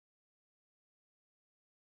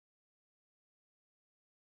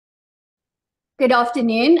Good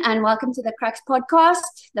afternoon and welcome to the KRUX podcast,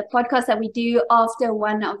 the podcast that we do after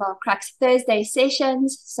one of our KRUX Thursday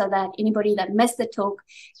sessions so that anybody that missed the talk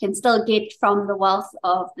can still get from the wealth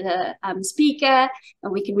of the speaker,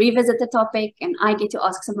 and we can revisit the topic and I get to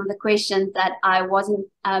ask some of the questions that I wasn't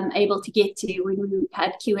able to get to when we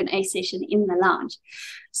had Q&A session in the lounge.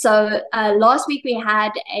 So last week we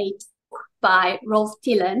had a talk by Rolf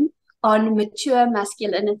Thielen on mature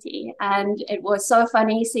masculinity, and it was so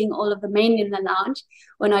funny seeing all of the men in the lounge.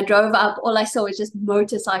 When I drove up, all I saw was just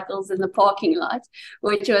motorcycles in the parking lot,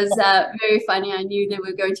 which was very funny. I knew there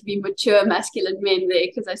were going to be mature masculine men there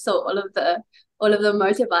because I saw all of the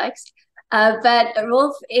motorbikes. But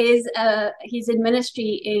Rolf is he's in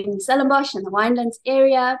ministry in Stellenbosch in the Winelands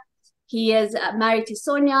area. He is married to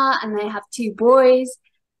Sonia and they have 2 boys,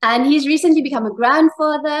 and he's recently become a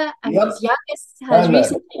grandfather, and his youngest has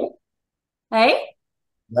recently. Hey?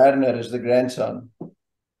 Werner is the grandson.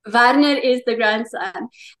 Werner is the grandson.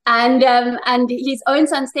 And his own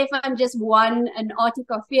son, Stefan, just won an Art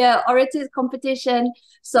of Fear Orators competition.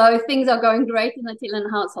 So things are going great in the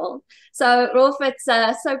Thielen household. So, Rolf, it's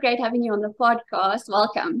so great having you on the podcast.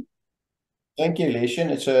 Welcome. Thank you, Leshan.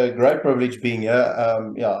 It's a great privilege being here.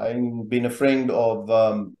 I've been a friend of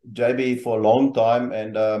JB for a long time,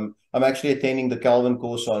 and I'm actually attending the Calvin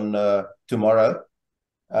course on tomorrow.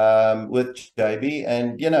 With JB,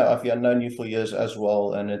 and I've known you for years as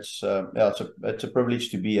well, and it's a privilege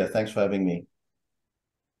to be here. Thanks for having me.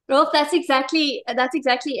 Rolf, that's exactly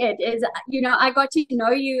it. I got to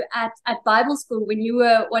know you at Bible school when you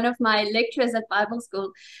were one of my lecturers at Bible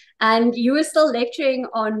school, and you were still lecturing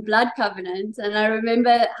on blood covenant. And I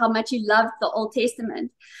remember how much you loved the Old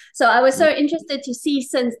Testament. So I was so interested to see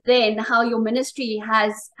since then how your ministry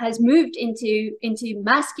has moved into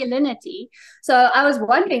masculinity. So I was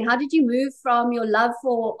wondering, how did you move from your love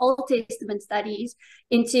for Old Testament studies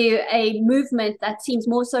into a movement that seems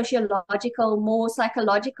more sociological, more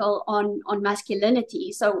psychological on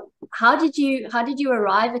masculinity? So how did you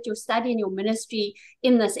arrive at your study and your ministry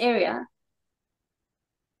in this area?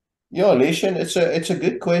 Yeah, Leshan, it's a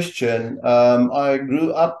good question. I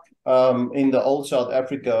grew up in the old South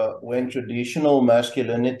Africa when traditional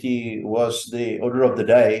masculinity was the order of the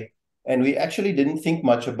day, and we actually didn't think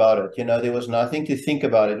much about it. There was nothing to think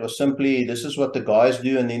about. It was simply, this is what the guys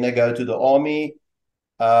do, and then they go to the army.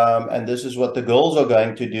 And this is what the girls are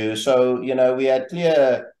going to do. So, we had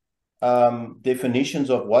clear definitions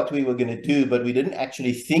of what we were going to do, but we didn't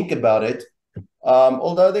actually think about it.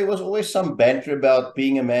 Although there was always some banter about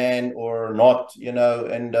being a man or not,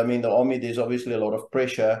 and I mean, the army, there's obviously a lot of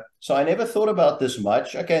pressure. So I never thought about this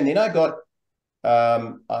much. Okay, and then I got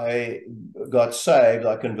saved.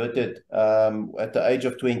 I converted at the age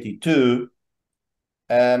of 22.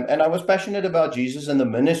 And I was passionate about Jesus and the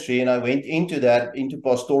ministry, and I went into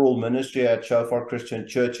pastoral ministry at Shofar Christian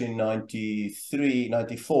Church in 93,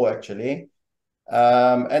 94, actually.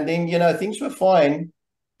 And then, things were fine.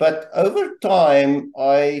 But over time,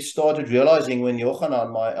 I started realizing when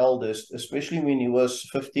Yochanan, my eldest, especially when he was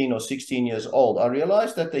 15 or 16 years old, I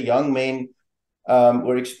realized that the young men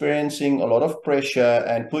were experiencing a lot of pressure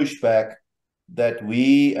and pushback that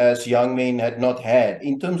we as young men had not had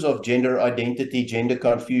in terms of gender identity, gender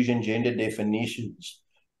confusion, gender definitions.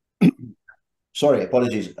 Sorry,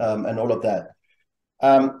 apologies, and all of that.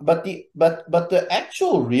 But the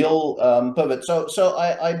actual real pivot. So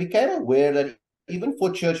I became aware that even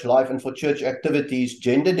for church life and for church activities,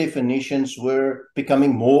 gender definitions were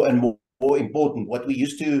becoming more and more important. What we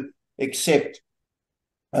used to accept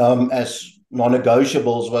as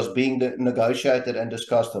non-negotiables was being negotiated and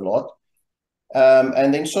discussed a lot.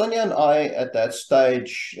 And then Sonia and I, at that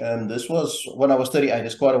stage, this was when I was 38,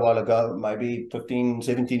 it's quite a while ago, maybe 15,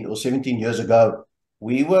 17 or 17 years ago,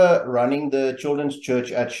 we were running the children's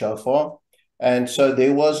church at Shofar. And so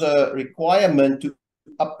there was a requirement to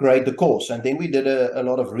upgrade the course. And then we did a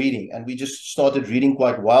lot of reading, and we just started reading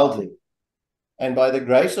quite wildly. And by the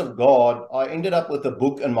grace of God, I ended up with a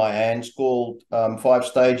book in my hands called 5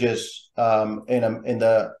 Stages in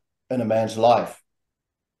a Man's Life.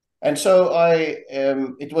 And so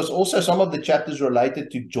it was also some of the chapters related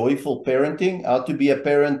to joyful parenting, how to be a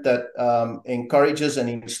parent that encourages and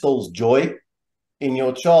instills joy in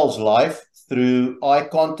your child's life through eye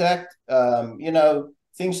contact,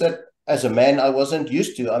 things that as a man I wasn't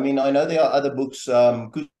used to. I mean, I know there are other books,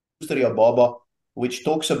 Kusteria Baba, which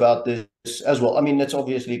talks about this as well. I mean, it's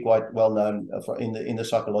obviously quite well known in the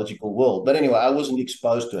psychological world. But anyway, I wasn't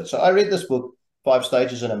exposed to it. So I read this book, 5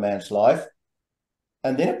 Stages in a Man's Life.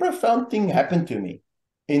 And then a profound thing happened to me.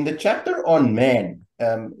 In the chapter on man,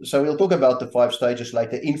 so we'll talk about the 5 stages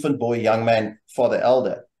later, infant, boy, young man, father,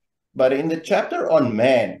 elder. But in the chapter on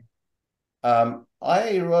man,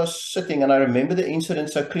 I was sitting, and I remember the incident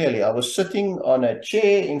so clearly. I was sitting on a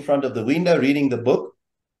chair in front of the window reading the book.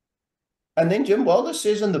 And then Jim Wilder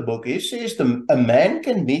says in the book, he says a man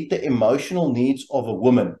can meet the emotional needs of a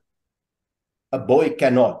woman. A boy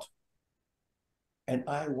cannot. And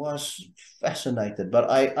I was fascinated. But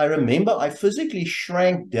I remember I physically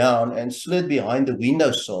shrank down and slid behind the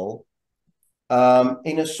windowsill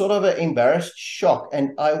in a sort of an embarrassed shock.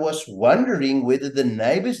 And I was wondering whether the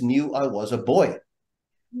neighbors knew I was a boy.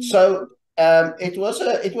 So it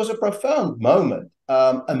was a profound moment.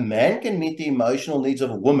 A man can meet the emotional needs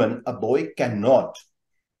of a woman, a boy cannot.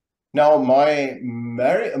 Now, my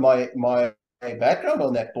background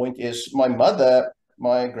on that point is my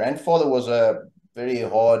grandfather was a very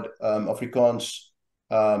hard Afrikaans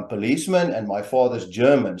policeman, and my father's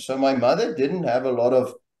German. So my mother didn't have a lot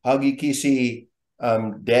of huggy kissy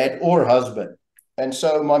dad or husband. And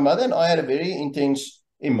so my mother and I had a very intense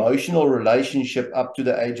emotional relationship up to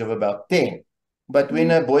the age of about 10. But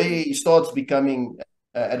when a boy starts becoming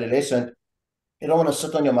adolescent, you don't want to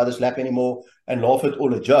sit on your mother's lap anymore and laugh at all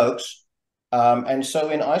the jokes. And so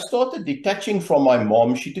when I started detaching from my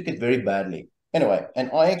mom, she took it very badly. Anyway,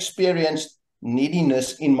 and I experienced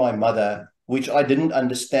neediness in my mother, which I didn't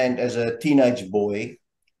understand as a teenage boy.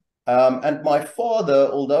 And my father,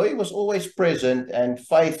 although he was always present and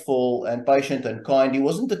faithful and patient and kind, he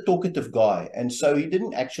wasn't a talkative guy. And so he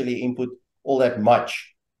didn't actually input all that much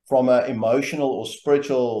from an emotional or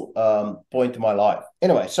spiritual point to my life.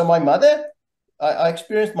 Anyway, so my mother, I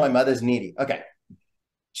experienced my mother's needy. Okay.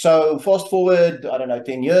 So fast forward, I don't know,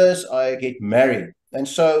 10 years, I get married. And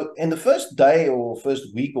so in the first day or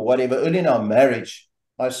first week or whatever, early in our marriage,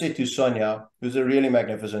 I said to Sonia, who's a really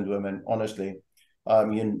magnificent woman, honestly,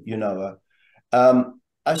 you know her.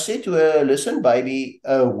 I said to her, listen, baby,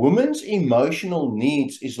 a woman's emotional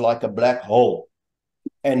needs is like a black hole,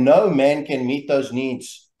 and no man can meet those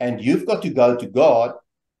needs. And you've got to go to God,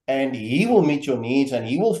 and He will meet your needs, and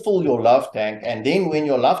He will fill your love tank. And then when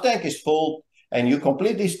your love tank is full and you're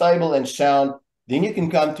completely stable and sound, then you can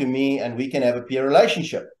come to me and we can have a peer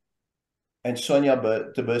relationship. And Sonia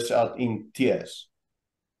bursts out in tears.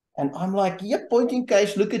 And I'm like, yeah, point in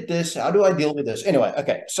case, look at this. How do I deal with this? Anyway,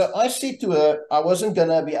 okay. So I said to her, I wasn't going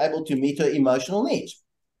to be able to meet her emotional needs.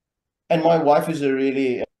 And my wife is a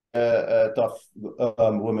really tough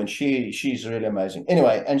woman. She's really amazing.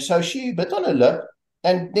 Anyway, and so she bit on her lip.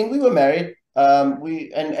 And then we were married.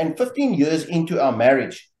 And 15 years into our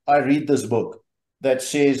marriage, I read this book that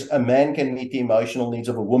says a man can meet the emotional needs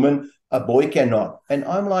of a woman, a boy cannot. And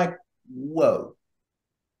I'm like, whoa.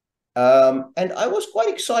 And I was quite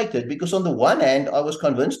excited because on the one hand, I was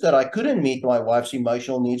convinced that I couldn't meet my wife's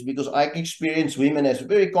emotional needs because I experienced women as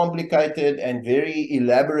very complicated and very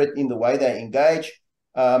elaborate in the way they engage.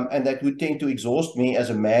 And that would tend to exhaust me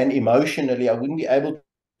as a man emotionally. I wouldn't be able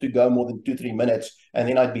to go more than 2-3 minutes and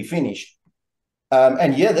then I'd be finished.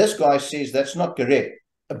 And yeah, this guy says that's not correct.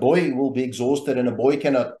 A boy will be exhausted and a boy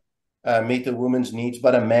cannot meet a woman's needs,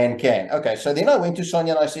 but a man can. Okay, so then I went to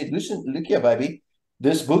Sonia and I said, listen, look here, baby.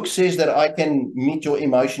 This book says that I can meet your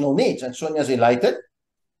emotional needs. And Sonia's elated.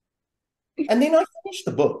 And then I finished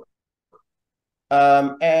the book.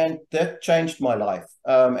 And that changed my life.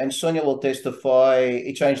 And Sonia will testify,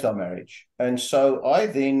 it changed our marriage. And so I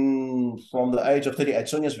then, from the age of 38,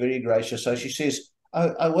 Sonia's very gracious. So she says,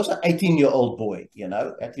 I was an 18-year-old boy, you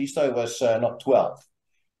know, at least I was not 12.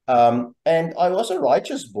 And I was a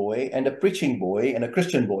righteous boy and a preaching boy and a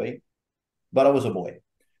Christian boy, but I was a boy.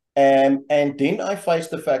 And then I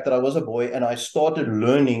faced the fact that I was a boy and I started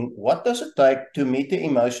learning what does it take to meet the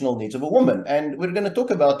emotional needs of a woman. And we're going to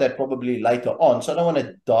talk about that probably later on. So I don't want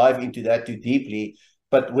to dive into that too deeply.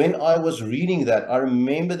 But when I was reading that, I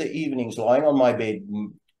remember the evenings lying on my bed,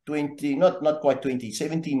 20, not quite 20,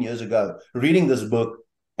 17 years ago, reading this book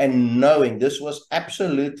and knowing this was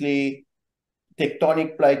absolutely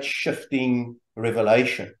tectonic plate shifting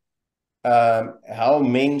revelation. How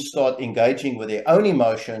men start engaging with their own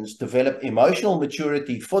emotions, develop emotional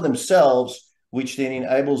maturity for themselves, which then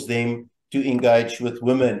enables them to engage with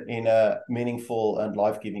women in a meaningful and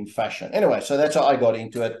life-giving fashion. Anyway, so that's how I got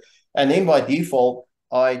into it. And then by default,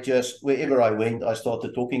 I just, wherever I went, I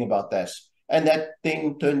started talking about this. And that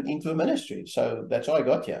then turned into a ministry. So that's how I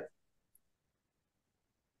got here.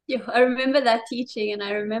 Yeah, I remember that teaching, and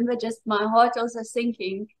I remember just my heart also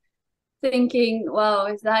sinking, thinking, wow,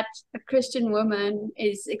 is that a Christian woman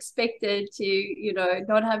is expected to, you know,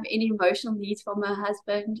 not have any emotional needs from her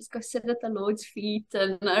husband, just go sit at the Lord's feet.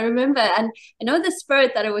 And I remember, and I know the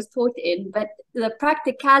spirit that it was taught in, but the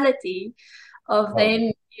practicality of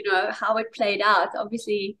then, you know, how it played out.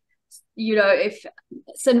 Obviously, if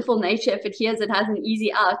sinful nature, if it hears it has an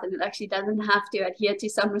easy out, and it actually doesn't have to adhere to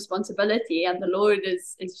some responsibility, and the Lord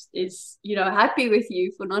is happy with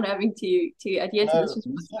you for not having to adhere to this No,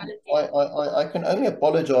 listen, responsibility. I can only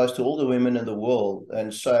apologize to all the women in the world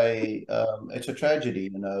and say it's a tragedy,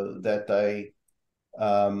 that they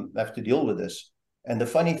have to deal with this. And the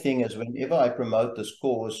funny thing is, whenever I promote this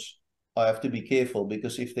course, I have to be careful,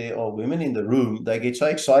 because if there are women in the room, they get so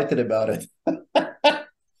excited about it.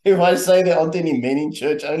 If I say there aren't any men in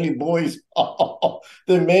church, only boys,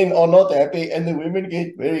 the men are not happy and the women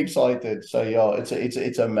get very excited. So yeah,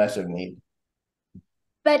 it's a massive need.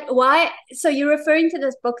 But why? So you're referring to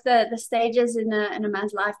this book, the Stages in a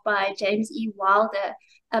Man's Life by James E. Wilder.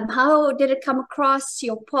 How did it come across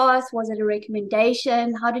your path? Was it a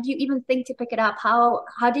recommendation? How did you even think to pick it up? How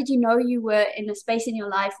did you know you were in a space in your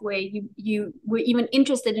life where you were even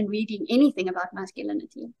interested in reading anything about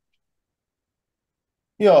masculinity?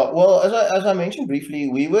 Yeah, well, as I mentioned briefly,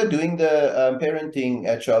 we were doing the parenting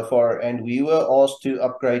at Shofar, and we were asked to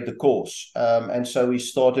upgrade the course. And so we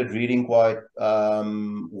started reading quite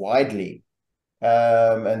widely.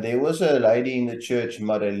 And there was a lady in the church,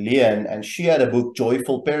 Madeleine, and she had a book,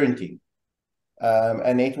 Joyful Parenting.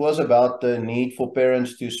 And it was about the need for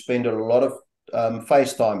parents to spend a lot of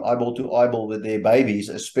face time, eyeball to eyeball, with their babies,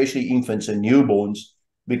 especially infants and newborns,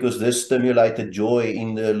 because this stimulated joy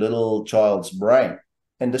in the little child's brain.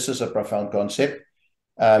 And this is a profound concept,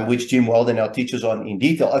 which Jim Wilder now teaches on in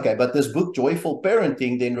detail. Okay, but this book, Joyful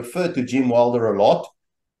Parenting, then referred to Jim Wilder a lot.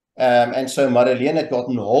 And so Madeleine had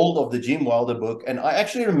gotten hold of the Jim Wilder book. And I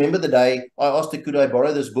actually remember the day I asked her, could I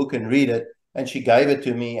borrow this book and read it? And she gave it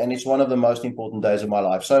to me. And it's one of the most important days of my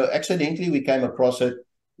life. So accidentally, we came across it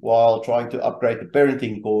while trying to upgrade the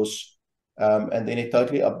parenting course. And then it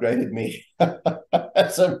totally upgraded me.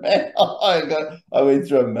 As a man, I went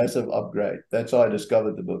through a massive upgrade. That's how I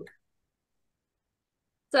discovered the book.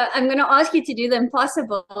 So I'm going to ask you to do the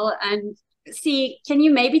impossible and see, can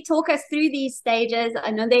you maybe talk us through these stages? I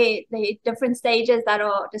know they different stages that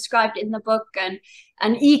are described in the book, and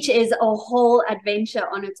each is a whole adventure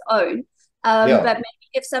on its own. Yeah. But maybe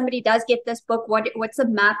if somebody does get this book, what's a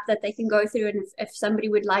map that they can go through? And if somebody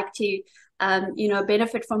would like to,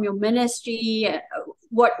 benefit from your ministry,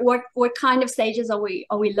 what kind of stages are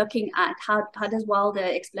we looking at? How does Wilder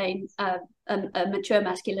explain a mature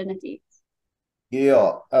masculinity?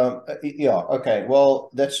 Yeah, okay.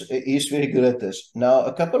 Well, he's very good at this. Now,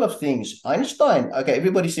 a couple of things. Einstein, okay,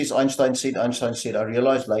 everybody says Einstein said, Einstein said. I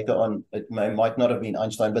realized later on it might not have been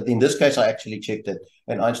Einstein, but in this case, I actually checked it,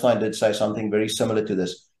 and Einstein did say something very similar to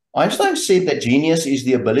this. Einstein said that genius is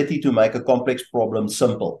the ability to make a complex problem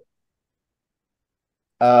simple.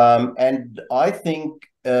 And I think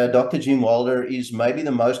Dr. Jim Wilder is maybe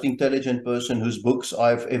the most intelligent person whose books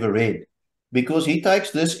I've ever read, because he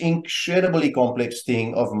takes this incredibly complex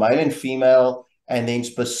thing of male and female, and then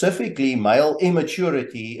specifically male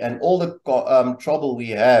immaturity and all the trouble we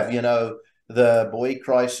have, the boy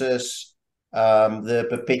crisis, the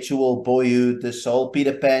perpetual boyhood, this whole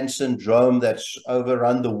Peter Pan syndrome that's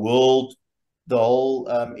overrun the world, the whole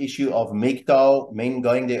issue of MGTOW, men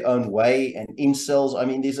going their own way, and incels. I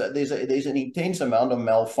mean, there's an intense amount of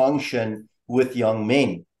malfunction with young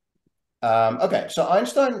men. Okay, so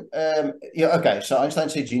Einstein, so Einstein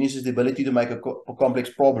said genius is the ability to make a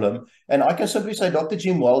complex problem, and I can simply say Dr.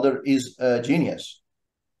 Jim Wilder is a genius.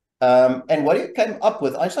 And what he came up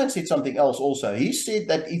with, Einstein said something else also. He said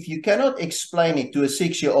that if you cannot explain it to a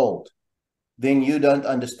 6-year-old, then you don't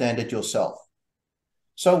understand it yourself.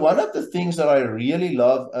 So one of the things that I really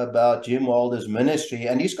love about Jim Wilder's ministry,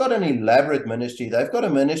 and he's got an elaborate ministry. They've got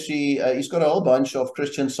a ministry. He's got a whole bunch of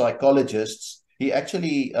Christian psychologists. He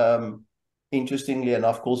actually, interestingly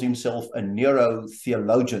enough, calls himself a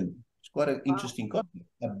neurotheologian. It's quite an interesting concept,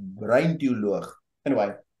 a brain theologue.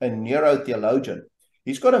 Anyway, a neurotheologian.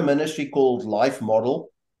 He's got a ministry called Life Model,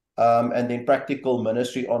 and then practical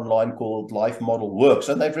ministry online called Life Model Works.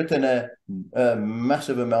 And they've written a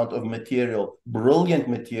massive amount of material, brilliant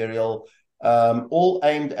material, all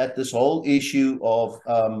aimed at this whole issue of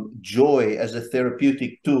joy as a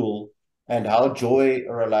therapeutic tool and how joy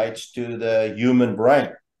relates to the human brain.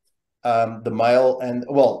 The male and,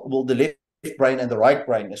 the left brain and the right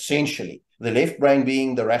brain, essentially. The left brain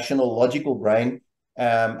being the rational, logical brain,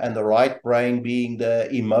 and the right brain being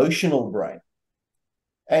the emotional brain.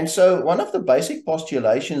 And so one of the basic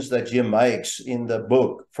postulations that Jim makes in the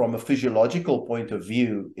book from a physiological point of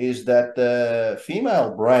view is that the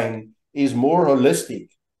female brain is more holistic,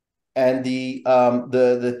 and the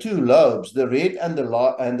two lobes, the red and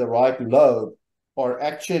the right lobe, are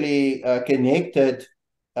actually connected,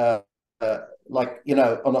 on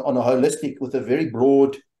a holistic, with a very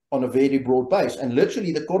broad on a very broad base. And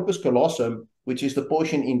literally the corpus callosum, which is the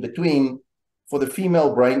portion in between for the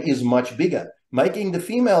female brain, is much bigger, making the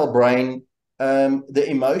female brain, the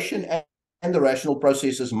emotion and the rational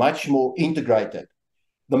processes much more integrated.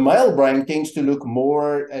 The male brain tends to look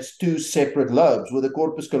more as two separate lobes with the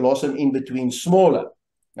corpus callosum in between smaller.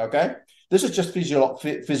 Okay? This is just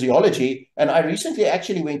physiology. And I recently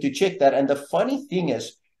actually went to check that. And the funny thing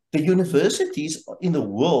is, the universities in the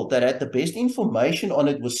world that had the best information on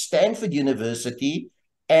it was Stanford University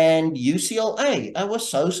and UCLA. I was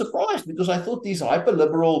so surprised because I thought these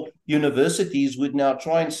hyperliberal universities would now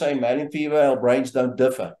try and say male and female brains don't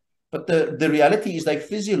differ. But the reality is they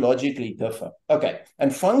physiologically differ. Okay.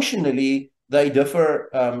 And functionally, they differ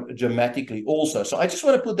dramatically also. So I just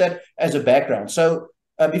want to put that as a background. So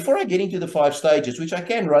before I get into the 5 stages, which I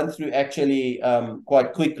can run through actually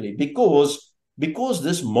quite quickly, because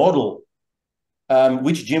this model,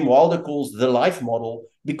 which Jim Wilder calls the life model,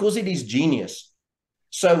 because it is genius.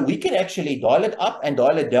 So we can actually dial it up and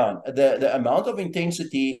dial it down. The amount of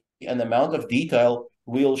intensity and the amount of detail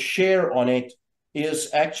we'll share on it is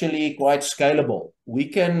actually quite scalable. We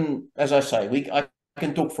can, as I say, I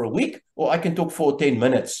can talk for a week or I can talk for 10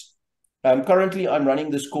 minutes. Currently, I'm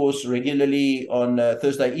running this course regularly on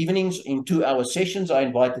Thursday evenings in 2-hour sessions. I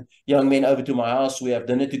invite young men over to my house. We have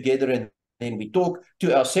dinner together and then we talk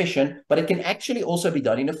 2-hour session, but it can actually also be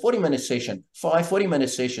done in a 40-minute session, 5 40-minute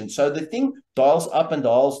sessions. So the thing dials up and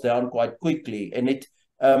dials down quite quickly. And it,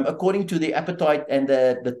 according to the appetite and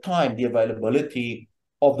the time, the availability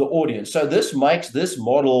of the audience. So this makes this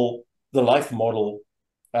model, the life model,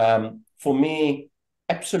 for me,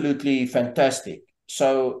 absolutely fantastic.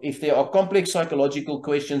 So if there are complex psychological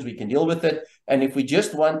questions, we can deal with it. And if we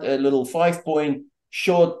just want a little 5-point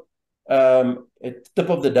short tip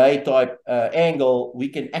of the day type angle, we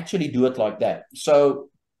can actually do it like that. So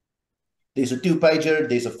there's a 2-pager,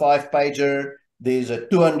 there's a 5-pager, there's a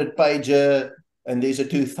 200-pager, and there's a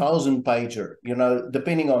 2,000-pager, you know,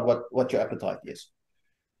 depending on what your appetite is.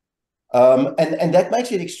 And that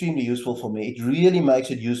makes it extremely useful for me. It really makes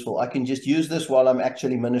it useful. I can just use this while I'm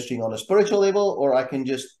actually ministering on a spiritual level, or I can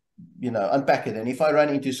just, you know, unpack it. And if I run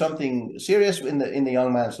into something serious in the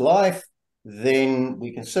young man's life, then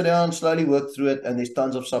we can sit down, slowly work through it, and there's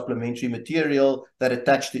tons of supplementary material that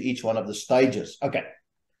attach to each one of the stages. Okay,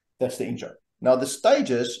 that's the intro. Now, the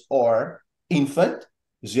stages are infant,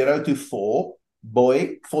 0 to 4,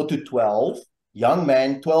 boy, 4 to 12, young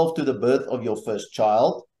man, 12 to the birth of your first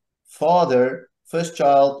child, father, first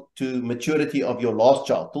child to maturity of your last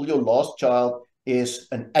child, till your last child is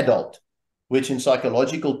an adult, which in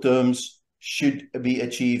psychological terms should be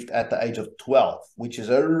achieved at the age of 12, which is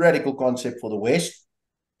a radical concept for the West,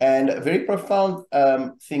 and a very profound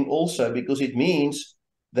thing also, because it means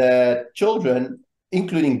that children,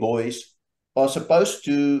 including boys, are supposed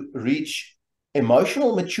to reach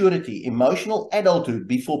emotional maturity, emotional adulthood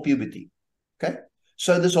before puberty. Okay?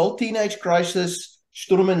 So this whole teenage crisis,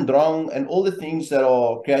 Sturm and Drang, and all the things that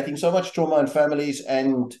are creating so much trauma in families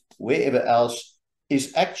and wherever else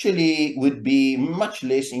is actually would be much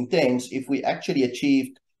less intense if we actually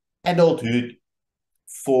achieved adulthood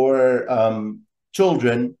for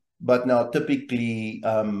children, but now typically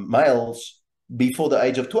males, before the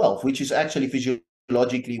age of 12, which is actually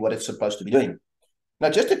physiologically what it's supposed to be doing. Now,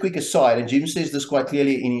 just a quick aside, and Jim says this quite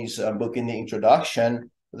clearly in his book in the introduction,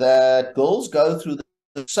 that girls go through the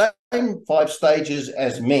same 5 stages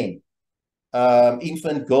as men.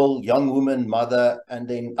 Infant, girl, young woman, mother, and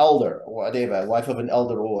then elder, or whatever, wife of an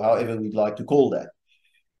elder, or however we'd like to call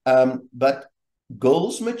that. But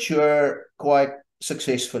girls mature quite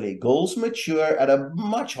successfully. Girls mature at a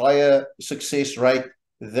much higher success rate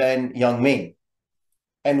than young men.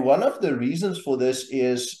 And one of the reasons for this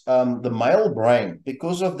is the male brain,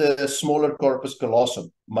 because of the smaller corpus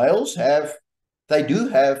callosum. Males do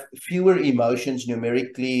have fewer emotions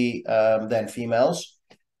numerically than females,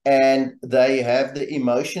 and they have the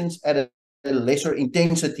emotions at a lesser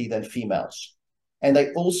intensity than females. And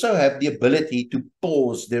they also have the ability to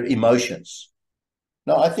pause their emotions.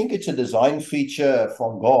 Now, I think it's a design feature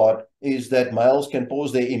from God, is that males can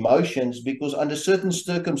pause their emotions, because under certain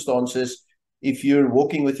circumstances, if you're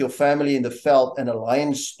walking with your family in the veld and a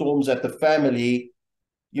lion storms at the family,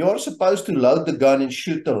 you're supposed to load the gun and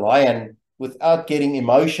shoot the lion without getting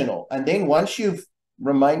emotional. And then once you've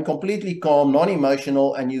remained completely calm,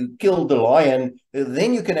 non-emotional, and you kill the lion,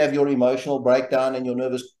 then you can have your emotional breakdown and your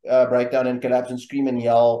nervous breakdown and collapse and scream and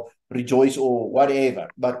yell, rejoice, or whatever.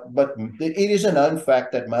 But it is a known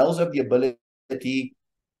fact that males have the ability,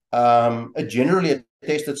 generally a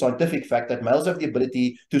tested scientific fact, that males have the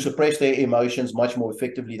ability to suppress their emotions much more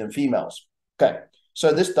effectively than females. Okay,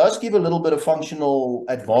 So this does give a little bit of functional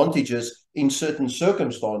advantages in certain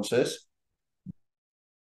circumstances,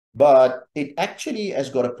 but it actually has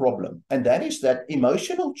got a problem. And that is that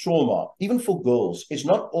emotional trauma, even for girls, is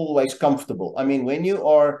not always comfortable. I mean, when you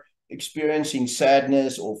are experiencing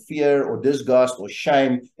sadness or fear or disgust or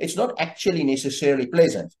shame, it's not actually necessarily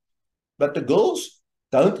pleasant. But the girls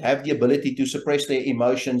don't have the ability to suppress their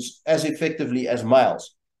emotions as effectively as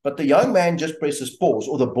males. But the young man just presses pause,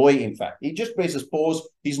 or the boy, in fact, he just presses pause.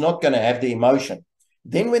 He's not going to have the emotion.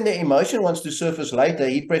 Then when the emotion wants to surface later,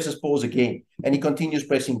 he presses pause again, and he continues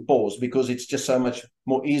pressing pause because it's just so much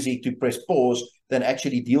more easy to press pause than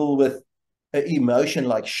actually deal with an emotion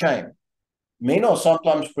like shame. Men are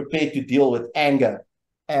sometimes prepared to deal with anger.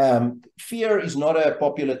 Fear is not a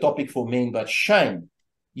popular topic for men, but shame.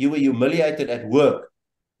 You were humiliated at work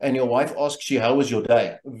and your wife asks you, how was your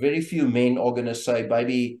day? Very few men are going to say,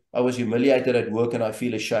 baby, I was humiliated at work and I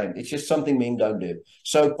feel ashamed. It's just something men don't do.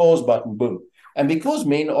 So pause button, boom. And because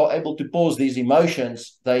men are able to pause these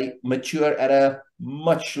emotions, they mature at a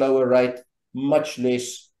much slower rate, much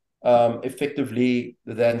less effectively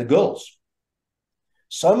than the girls.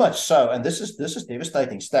 So much so, and this is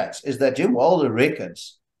devastating stats, is that Jim Wilder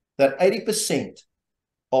reckons that 80%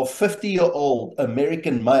 of 50-year-old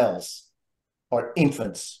American males are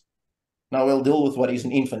infants. Now we'll deal with what is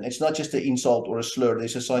an infant. It's not just an insult or a slur.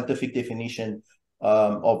 There's a scientific definition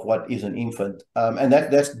of what is an infant, and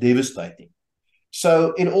that's devastating.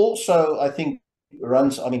 So it also, I think,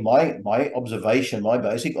 runs. I mean, my observation, my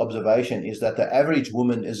basic observation, is that the average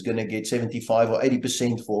woman is going to get 75 or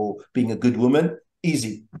 80% for being a good woman,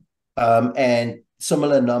 easy, and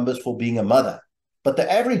similar numbers for being a mother. But the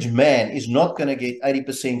average man is not going to get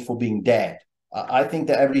 80% for being dad. I think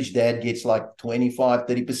the average dad gets like 25,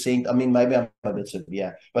 30%. I mean, maybe I'm a bit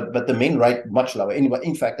severe, but the men rate much lower. Anyway,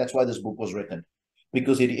 in fact, that's why this book was written,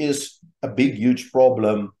 because it is a big, huge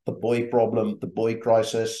problem, the boy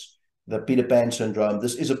crisis, the Peter Pan syndrome.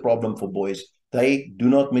 This is a problem for boys. They do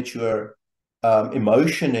not mature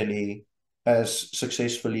emotionally as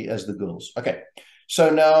successfully as the girls. Okay. So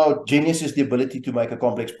now genius is the ability to make a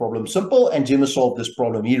complex problem simple, and Jim has solved this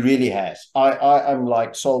problem. He really has. I'm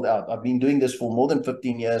like sold out. I've been doing this for more than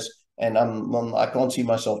 15 years, and I can't see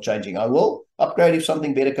myself changing. I will upgrade if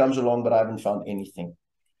something better comes along, but I haven't found anything.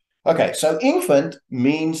 Okay, so infant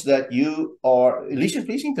means that you are, Alicia,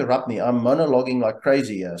 please interrupt me. I'm monologuing like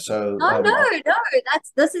crazy here. So Oh no,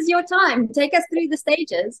 this is your time. Take us through the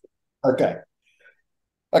stages. okay.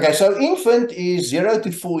 Okay, so infant is 0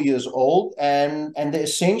 to 4 years old, and the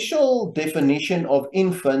essential definition of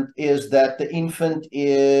infant is that the infant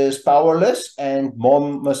is powerless and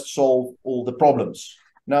mom must solve all the problems.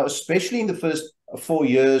 Now, especially in the first 4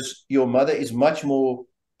 years, your mother is much more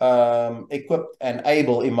equipped and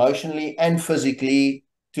able emotionally and physically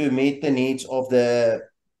to meet the needs of the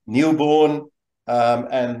newborn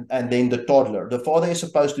and then the toddler. The father is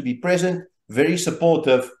supposed to be present, very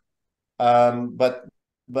supportive,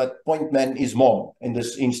 but point man is mom in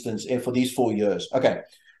this instance for these 4 years. Okay,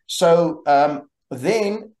 so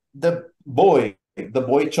then the boy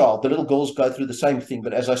child, the little girls go through the same thing,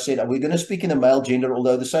 but as I said, we're going to speak in the male gender,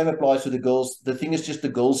 although the same applies to the girls. The thing is just the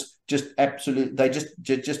girls just absolutely, they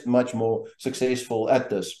just much more successful at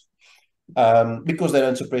this because they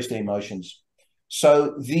don't suppress their emotions.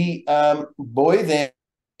 So the boy then,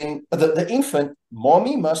 the infant,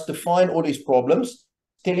 mommy must define all his problems,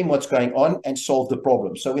 tell him what's going on, and solve the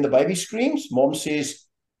problem. So when the baby screams, mom says,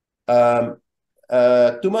 Tuma,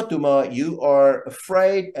 Tuma, you are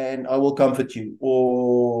afraid and I will comfort you.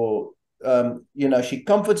 Or, she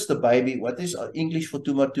comforts the baby. What is English for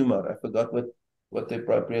Tuma, Tuma? I forgot what the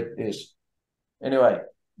appropriate is. Anyway,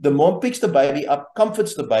 the mom picks the baby up,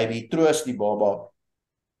 comforts the baby, troos die baba,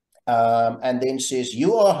 and then says,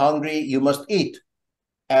 you are hungry, you must eat.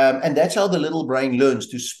 And that's how the little brain learns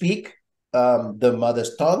to speak the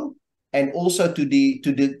mother's tongue, and also to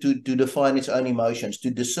define its own emotions,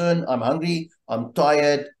 to discern, I'm hungry, I'm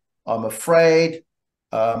tired, I'm afraid,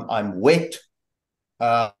 I'm wet,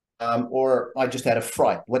 or I just had a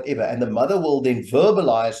fright, whatever. And the mother will then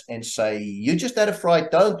verbalize and say, you just had a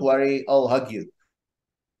fright, don't worry, I'll hug you.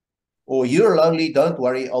 Or you're lonely, don't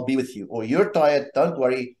worry, I'll be with you. Or you're tired, don't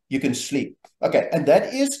worry, you can sleep. Okay, and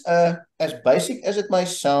that is, as basic as it may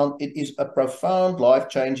sound, it is a profound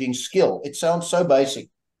life-changing skill. It sounds so basic.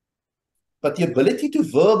 But the ability to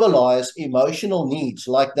verbalize emotional needs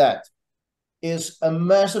like that is a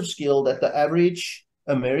massive skill that the average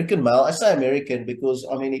American male, I say American because,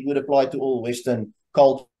 I mean, it would apply to all Western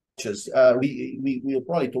cultures. We'll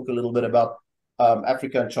probably talk a little bit about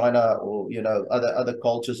Africa and China, or other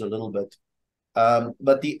cultures a little bit,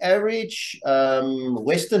 but the average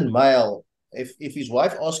Western male if his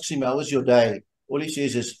wife asks him, how was your day? All he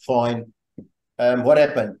says is, fine. What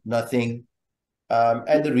happened? Nothing.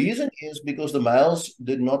 And the reason is because the males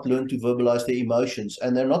did not learn to verbalize their emotions,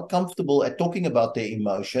 and they're not comfortable at talking about their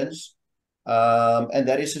emotions. And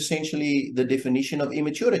that is essentially the definition of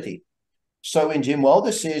immaturity. So when Jim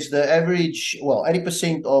Wilder says the average, well,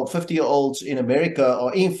 80% of 50-year-olds in America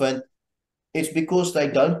are infant, it's because they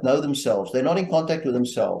don't know themselves. They're not in contact with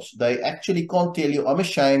themselves. They actually can't tell you, I'm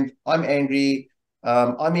ashamed, I'm angry,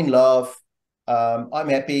 I'm in love, I'm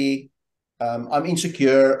happy, I'm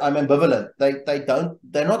insecure, I'm ambivalent.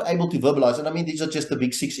 They're not able to verbalize. And I mean, these are just the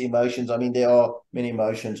big 6 emotions. I mean, there are many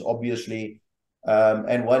emotions, obviously.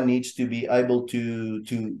 And one needs to be able to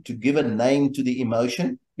give a name to the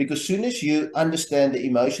emotion, because as soon as you understand the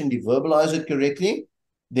emotion, you verbalize it correctly,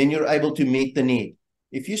 then you're able to meet the need.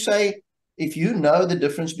 If you know the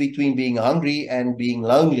difference between being hungry and being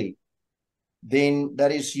lonely, then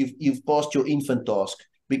that is, you've passed your infant task,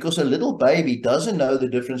 because a little baby doesn't know the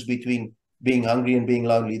difference between being hungry and being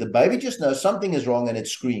lonely. The baby just knows something is wrong and it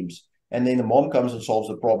screams, and then the mom comes and solves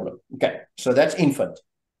the problem. Okay, so that's infant.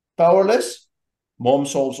 Powerless, mom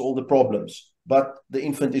solves all the problems, but the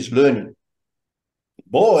infant is learning.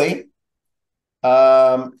 Boy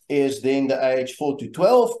is then the age 4 to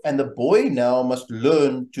 12, and the boy now must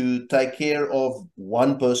learn to take care of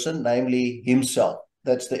one person, namely himself.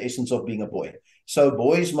 That's the essence of being a boy. So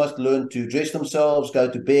boys must learn to dress themselves, go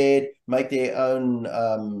to bed, make their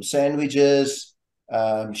own sandwiches,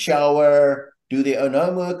 shower, do their own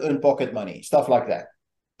homework, earn pocket money, stuff like that.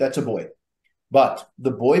 That's a boy. But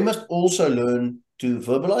the boy must also learn to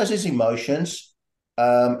verbalize his emotions,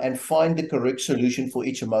 and find the correct solution for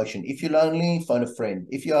each emotion. If you're lonely, find a friend.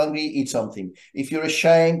 If you're hungry, eat something. If you're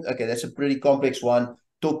ashamed, okay, that's a pretty complex one.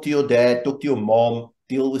 Talk to your dad, talk to your mom,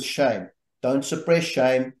 deal with shame. Don't suppress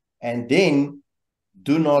shame, and then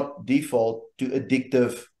do not default to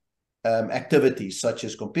addictive activities such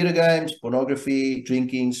as computer games, pornography,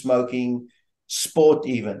 drinking, smoking, sport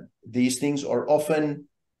even. These things are often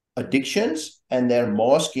addictions, and they're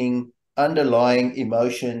masking underlying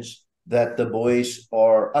emotions that the boys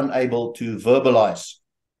are unable to verbalize.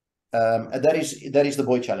 And that is the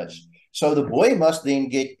boy challenge. So the boy must then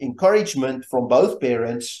get encouragement from both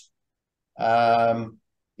parents, to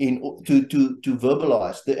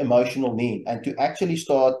verbalize the emotional need, and to actually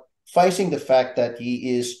start facing the fact that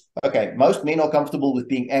he is, okay, most men are comfortable with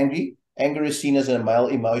being angry. Anger is seen as a male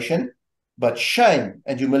emotion, but shame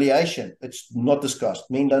and humiliation, it's not discussed.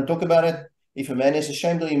 Men don't talk about it. If a man is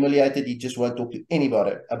ashamed or humiliated, he just won't talk to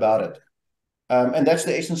anybody about it. And that's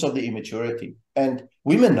the essence of the immaturity. And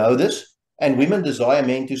women know this, and women desire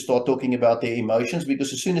men to start talking about their emotions,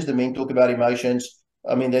 because as soon as the men talk about emotions,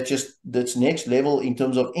 I mean, that's next level in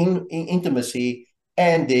terms of intimacy,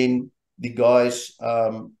 and then the guy's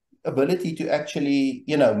ability to actually,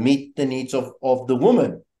 meet the needs of the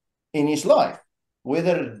woman in his life,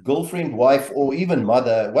 whether girlfriend, wife, or even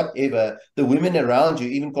mother, whatever, the women around you,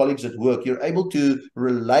 even colleagues at work, you're able to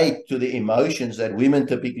relate to the emotions that women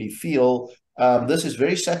typically feel. This is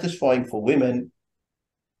very satisfying for women.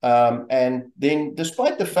 And then,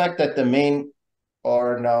 despite the fact that the men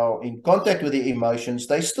are now in contact with the emotions,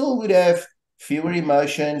 they still would have fewer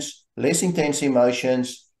emotions, less intense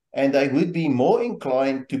emotions, and they would be more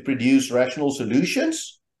inclined to produce rational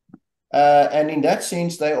solutions. And in that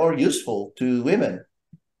sense, they are useful to women.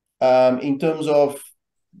 In terms of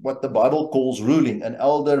what the Bible calls ruling, an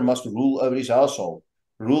elder must rule over his household.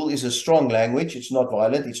 Rule is a strong language. It's not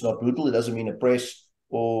violent. It's not brutal. It doesn't mean oppress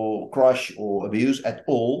or crush or abuse at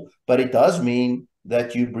all, but it does mean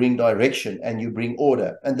that you bring direction and you bring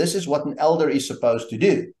order. And this is what an elder is supposed to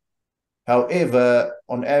do. However,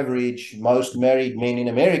 on average, most married men in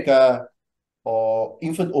America are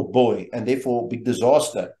infant or boy, and therefore big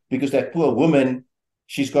disaster, because that poor woman,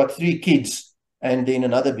 she's got 3 kids and then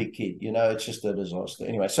another big kid. It's just a disaster.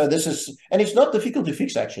 Anyway, so this is, and it's not difficult to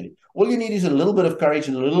fix, actually. All you need is a little bit of courage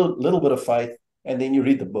and a little bit of faith, and then you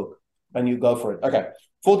read the book and you go for it. Okay,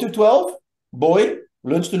 4 to 12, boy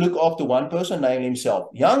learns to look after one person, namely himself.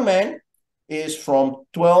 Young man is from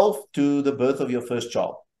 12 to the birth of your first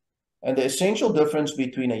child. And the essential difference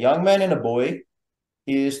between a young man and a boy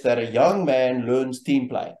is that a young man learns team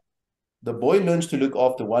play. The boy learns to look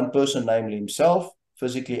after one person, namely himself,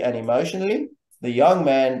 physically and emotionally. The young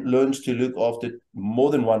man learns to look after more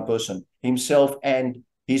than one person, himself and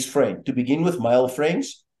his friend, to begin with male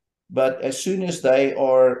friends. But as soon as they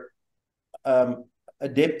are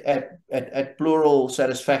adept at plural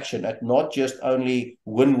satisfaction, at not just only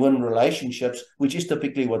win-win relationships, which is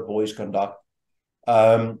typically what boys conduct,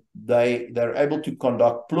 they're able to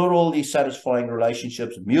conduct plurally satisfying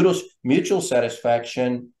relationships, mutual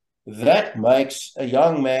satisfaction, that makes a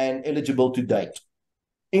young man eligible to date.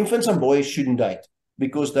 Infants and boys shouldn't date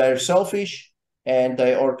because they're selfish and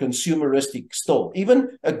they are consumeristic still.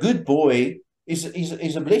 Even a good boy is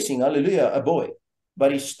a blessing, hallelujah, a boy,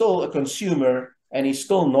 but he's still a consumer and he's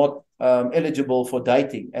still not eligible for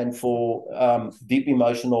dating and for deep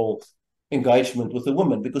emotional engagement with a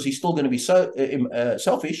woman because he's still going to be so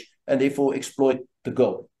selfish and therefore exploit the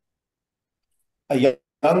girl. A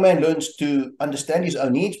young man learns to understand his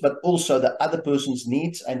own needs, but also the other person's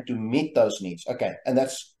needs and to meet those needs. Okay, and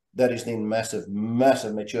that is then massive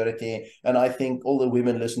maturity. And I think all the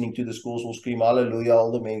women listening to this course will scream hallelujah,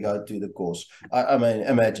 all the men go to the course. I mean,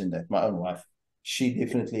 imagine that. My own wife, she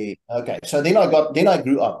definitely. Okay, so then I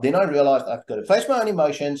grew up. Then I realized I've got to face my own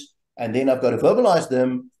emotions, and then I've got to verbalize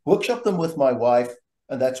them, workshop them with my wife,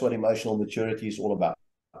 and that's what emotional maturity is all about.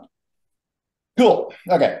 Cool.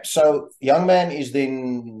 Okay, so young man is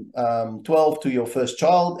then 12 to your first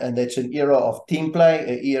child, and that's an era of team play,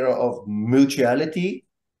 an era of mutuality.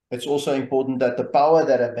 It's also important that the power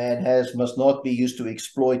that a man has must not be used to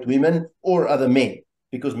exploit women or other men,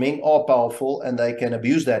 because men are powerful and they can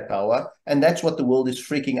abuse that power. And that's what the world is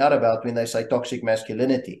freaking out about when they say toxic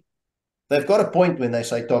masculinity. They've got a point when they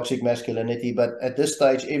say toxic masculinity, but at this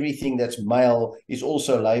stage, everything that's male is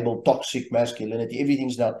also labeled toxic masculinity.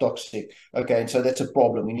 Everything's now toxic. Okay, and so that's a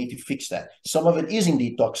problem. We need to fix that. Some of it is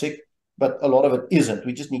indeed toxic, but a lot of it isn't.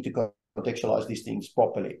 We just need to contextualize these things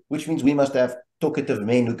properly, which means we must have talkative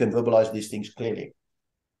men who can verbalize these things clearly.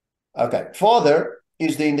 Okay, father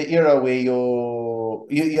is then the era where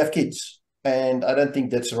you have kids. And I don't think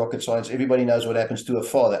that's rocket science. Everybody knows what happens to a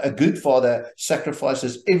father. A good father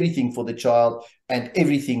sacrifices everything for the child and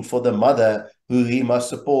everything for the mother, who he must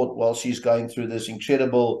support while she's going through this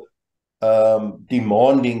incredible,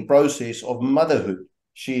 demanding process of motherhood.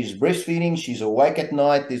 She's breastfeeding, she's awake at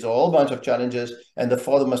night, there's a whole bunch of challenges, and the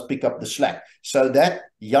father must pick up the slack. So that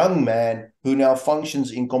young man who now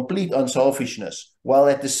functions in complete unselfishness, while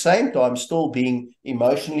at the same time still being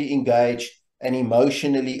emotionally engaged and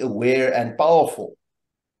emotionally aware and powerful,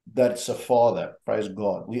 that's a father. Praise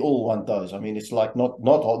God. We all want those. I mean, it's like not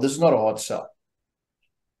hard. This is not a hard sell.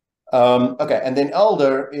 Okay, and then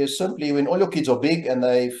elder is simply when all your kids are big and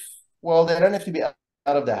they don't have to be out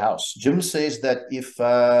of the house. Jim says that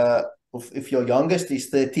if your youngest is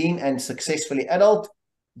 13 and successfully adult,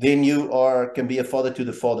 then you can be a father to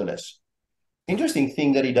the fatherless. Interesting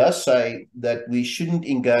thing that he does say that we shouldn't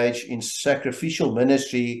engage in sacrificial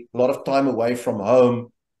ministry, a lot of time away from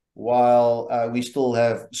home, while we still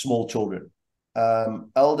have small children.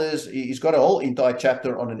 Elders, he's got a whole entire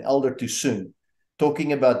chapter on an elder too soon,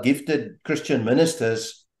 talking about gifted Christian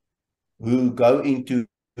ministers who go into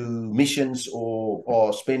missions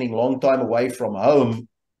or spending long time away from home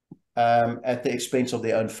at the expense of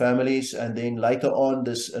their own families. And then later on,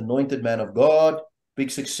 this anointed man of God, big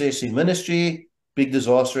success in ministry, big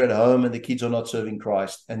disaster at home, and the kids are not serving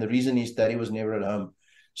Christ. And the reason is that he was never at home.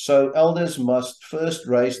 So elders must first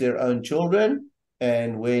raise their own children.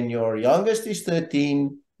 And when your youngest is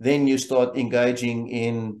 13, then you start engaging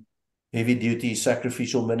in heavy duty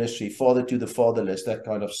sacrificial ministry, father to the fatherless, that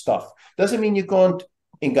kind of stuff. Doesn't mean you can't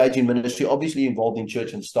engage in ministry, obviously involved in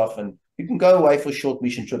church and stuff. And you can go away for short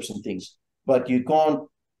mission trips and things, but you can't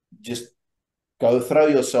just go throw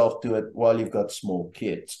yourself to it while you've got small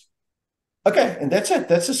kids. Okay, and that's it.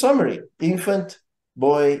 That's a summary. Infant,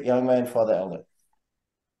 boy, young man, father, elder.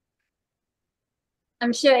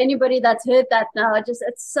 I'm sure anybody that's heard that now, it's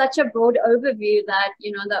such a broad overview that,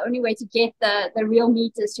 the only way to get the real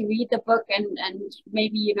meat is to read the book and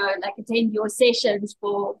maybe, like attend your sessions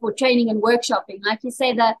for training and workshopping. Like you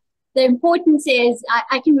say, the importance is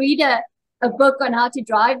I can read a book on how to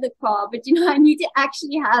drive the car, but, I need to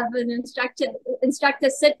actually have an instructor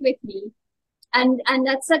sit with me. And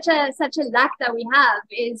that's such a lack that we have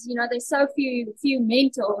is, there's so few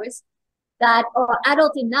mentors that are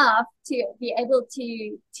adult enough to be able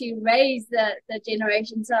to raise the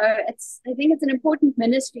generation. So I think it's an important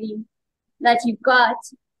ministry that you've got.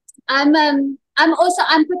 I'm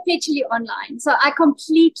perpetually online, so I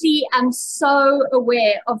completely am so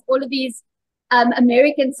aware of all of these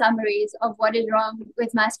American summaries of what is wrong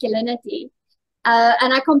with masculinity,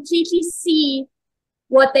 and I completely see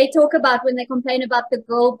what they talk about when they complain about the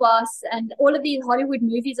girl boss, and all of these Hollywood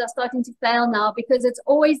movies are starting to fail now because it's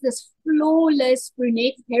always this flawless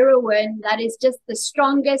brunette heroine that is just the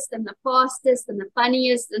strongest and the fastest and the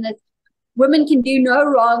funniest, and women can do no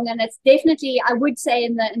wrong. And it's definitely, I would say,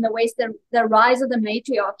 in the West, the rise of the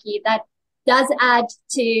matriarchy that does add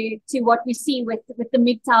to what we see with the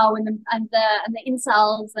MGTOW and the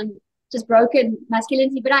incels and just broken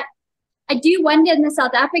masculinity. But I do wonder in the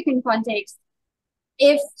South African context,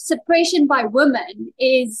 if suppression by women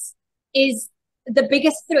is the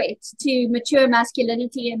biggest threat to mature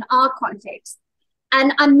masculinity in our context,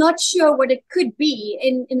 and I'm not sure what it could be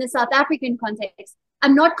in the South African context.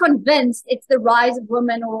 I'm not convinced it's the rise of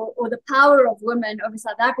women or the power of women over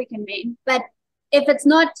South African men. But if it's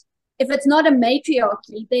not a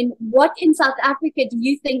matriarchy, then what in South Africa do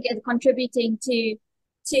you think is contributing to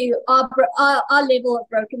our level of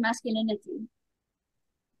broken masculinity?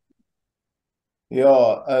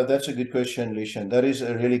 Yeah, that's a good question, Lucian. That is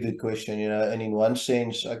a really good question, and in one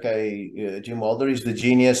sense, okay, Jim Wilder is the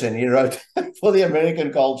genius and he wrote for the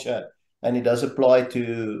American culture, and it does apply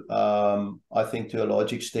to, I think to a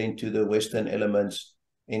large extent, to the Western elements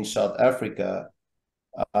in South Africa.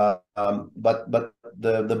 But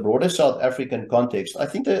the broader South African context, I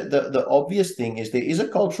think the obvious thing is there is a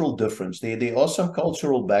cultural difference. There are some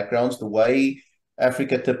cultural backgrounds, the way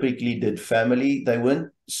Africa typically did family. They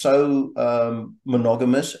weren't so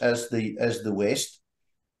monogamous as the West.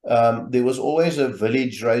 There was always a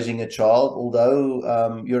village raising a child,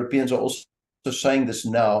 although Europeans are also saying this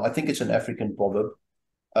now. I think it's an African proverb.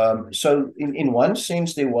 So in one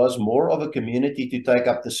sense, there was more of a community to take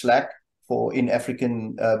up the slack in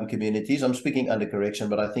African communities. I'm speaking under correction,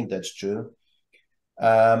 but I think that's true.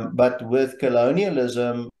 But with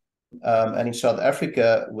colonialism, and in South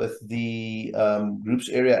Africa, with the Groups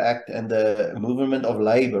Area Act and the movement of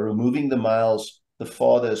labor, removing the males, the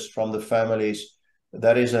fathers from the families,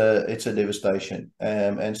 it's a devastation.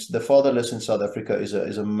 And the fatherless in South Africa is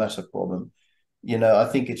a massive problem. I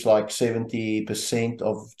think it's like 70%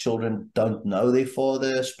 of children don't know their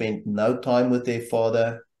father, spend no time with their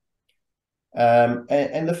father.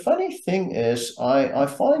 And the funny thing is, I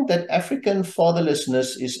find that African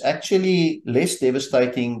fatherlessness is actually less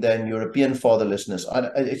devastating than European fatherlessness.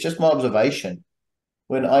 It's just my observation.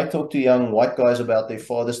 When I talk to young white guys about their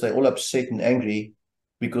fathers, they're all upset and angry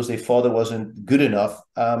because their father wasn't good enough.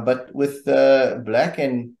 But with black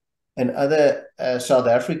and other South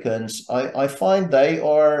Africans, I find they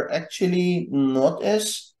are actually not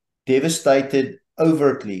as devastated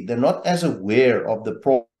overtly. They're not as aware of the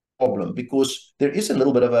problem, because there is a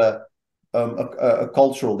little bit of a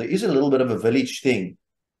cultural, there is a little bit of a village thing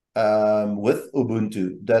with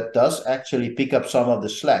Ubuntu that does actually pick up some of the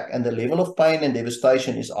slack, and the level of pain and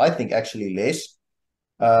devastation is, I think, actually less,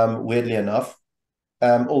 weirdly enough,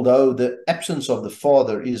 although the absence of the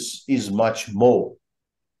father is much more.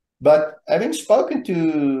 But having spoken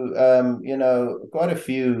to quite a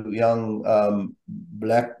few young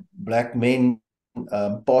black men,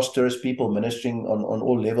 pastors, people ministering on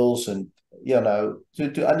all levels, and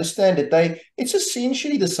to understand that it's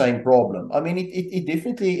essentially the same problem. I mean, it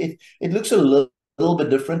definitely it looks a little bit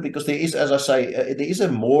different, because there is, as I say, there is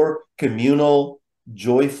a more communal,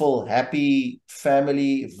 joyful, happy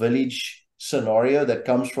family village scenario that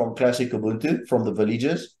comes from classic Ubuntu, from the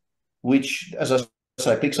villages, which, as I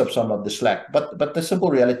say, picks up some of the slack. But the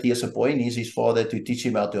simple reality is, a boy needs his father to teach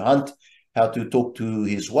him how to hunt, how to talk to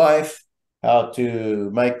his wife, how to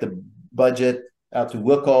make the budget, how to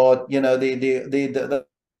work hard. That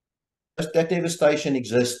devastation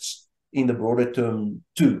exists in the broader term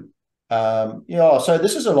too. So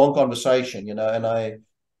this is a long conversation, and I'm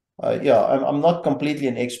not completely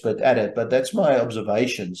an expert at it, but that's my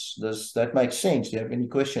observations. That makes sense. Do you have any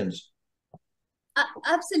questions?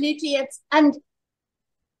 Absolutely. And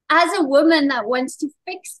as a woman that wants to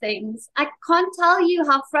fix things, I can't tell you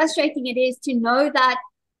how frustrating it is to know that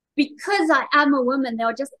because I am a woman, there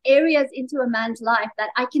are just areas into a man's life that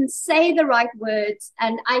I can say the right words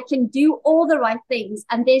and I can do all the right things,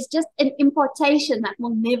 and there's just an importation that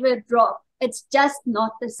will never drop. It's just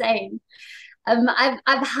not the same.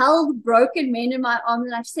 I've held broken men in my arms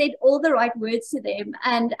and I've said all the right words to them.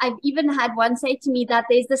 And I've even had one say to me that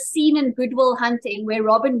there's the scene in Good Will Hunting where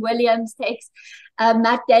Robin Williams takes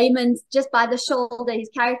Matt Damon's just by the shoulder,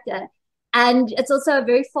 his character. And it's also a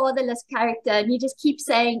very fatherless character. And he just keeps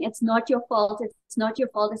saying, it's not your fault. It's not your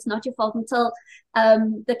fault. It's not your fault, until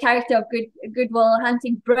the character of Good Will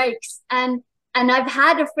Hunting breaks. And I've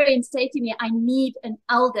had a friend say to me, I need an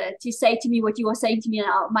elder to say to me what you are saying to me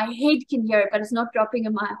now. My head can hear it, but it's not dropping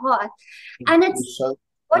in my heart. And it's,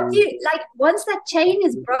 what do you, like, once that chain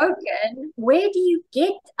is broken, where do you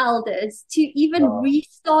get elders to even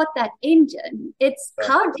restart that engine? It's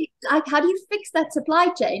how do you fix that supply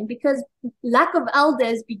chain? Because lack of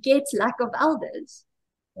elders begets lack of elders.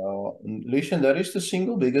 Lucian, that is the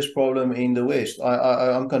single biggest problem in the West.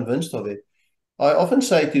 I'm convinced of it. I often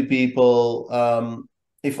say to people,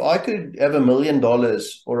 if I could have $1 million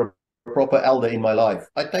or a proper elder in my life,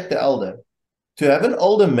 I'd take the elder. To have an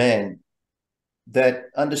older man that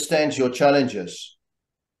understands your challenges,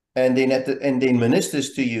 and then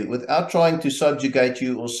ministers to you without trying to subjugate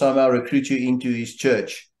you or somehow recruit you into his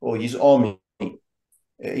church or his army.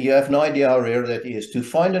 You have no idea how rare that is. To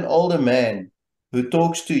find an older man who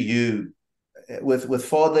talks to you with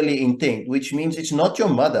fatherly intent, which means it's not your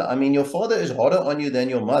mother. I mean, your father is harder on you than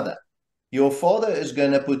your mother. Your father is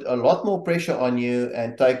going to put a lot more pressure on you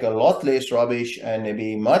and take a lot less rubbish and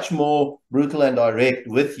be much more brutal and direct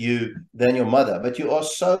with you than your mother. But you are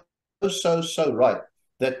so right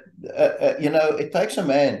that, it takes a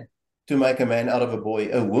man to make a man out of a boy.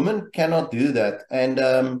 A woman cannot do that. And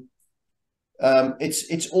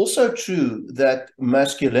it's also true that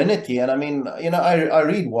masculinity, and I mean, I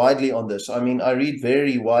read widely on this. I mean, I read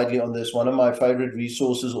very widely on this. One of my favorite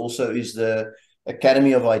resources also is the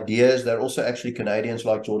Academy of Ideas. They're also actually Canadians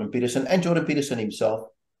like Jordan Peterson and Jordan Peterson himself.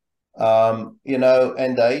 And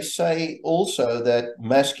they say also that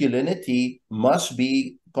masculinity must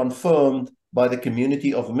be confirmed by the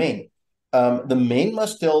community of men. The men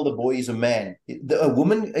must tell the boy is a man. A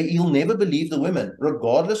woman, he'll never believe the women,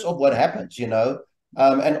 regardless of what happens,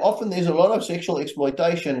 And often there's a lot of sexual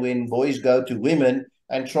exploitation when boys go to women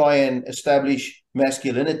and try and establish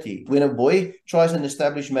masculinity. When a boy tries and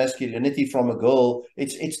establish masculinity from a girl,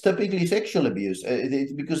 it's typically sexual abuse,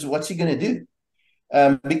 because what's he going to do?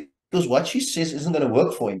 Because what she says isn't going to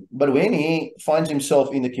work for him. But when he finds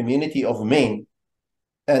himself in the community of men,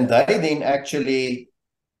 and they then actually,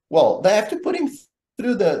 well, they have to put him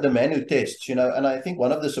through the manhood tests, and I think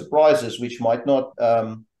one of the surprises, which might not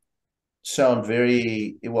sound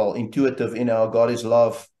very, well, intuitive in our God is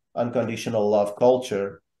love, unconditional love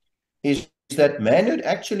culture, is that manhood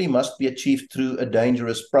actually must be achieved through a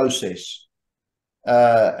dangerous process.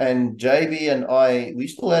 And JB and I, we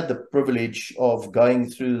still had the privilege of going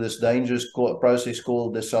through this dangerous process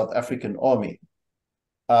called the South African Army.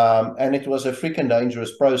 And it was a freaking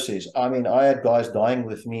dangerous process. I mean, I had guys dying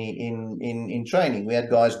with me in training. We had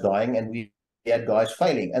guys dying and we had guys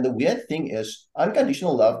failing. And the weird thing is,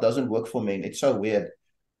 unconditional love doesn't work for men. It's so weird.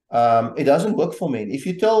 It doesn't work for men. If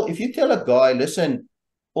you tell a guy, listen,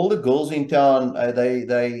 all the girls in town,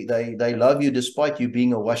 they love you despite you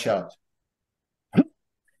being a washout.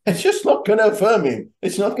 It's just not going to affirm him.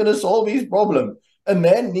 It's not going to solve his problem. A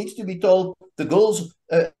man needs to be told, the girls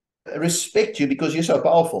respect you because you're so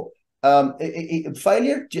powerful.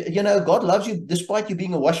 Failure, God loves you despite you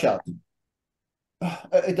being a washout.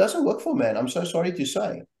 It doesn't work for men. I'm so sorry to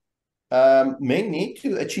say. Men need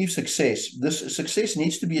to achieve success. This success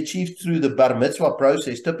needs to be achieved through the bar mitzvah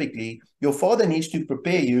process. Typically, your father needs to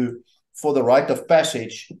prepare you for the rite of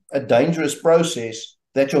passage, a dangerous process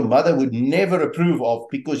that your mother would never approve of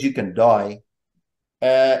because you can die.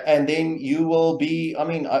 And then you will be,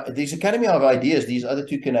 these Academy of Ideas, these other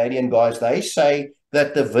two Canadian guys, they say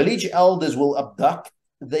that the village elders will abduct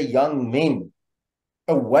the young men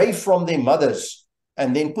away from their mothers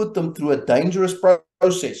and then put them through a dangerous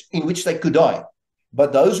process in which they could die.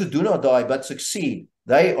 But those who do not die but succeed,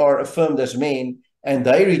 they are affirmed as men and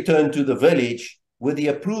they return to the village with the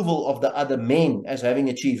approval of the other men as having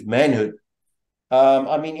achieved manhood.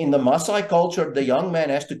 In the Maasai culture, the young man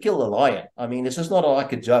has to kill a lion. This is not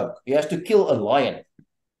like a joke. He has to kill a lion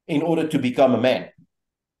in order to become a man.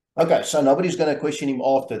 Okay, so nobody's going to question him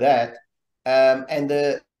after that. And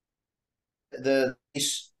that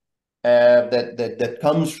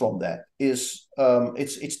comes from that is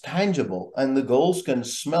it's tangible, and the girls can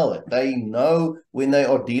smell it. They know when they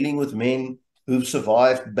are dealing with men who've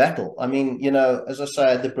survived battle. As I say,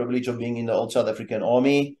 I had the privilege of being in the old South African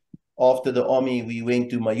Army. After the army, we went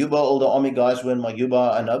to Mayuba. All the army guys were in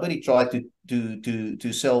Mayuba, and nobody tried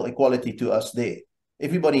to sell equality to us there.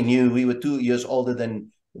 Everybody knew we were 2 years older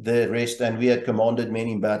than the rest, and we had commanded men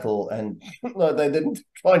in battle, and no, they didn't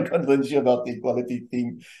try and convince you about the equality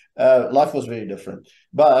thing. Life was very different.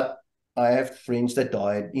 But I have friends that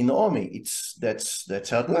died in the army. That's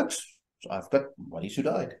how it works. So I've got buddies who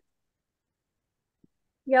died.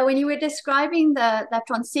 Yeah, when you were describing that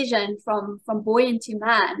transition from boy into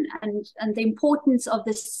man, and the importance of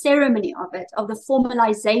the ceremony of it, of the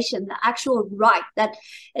formalization, the actual rite, that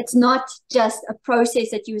it's not just a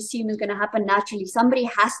process that you assume is going to happen naturally. Somebody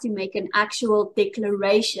has to make an actual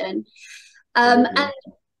declaration. And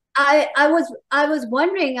I was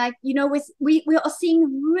wondering, we are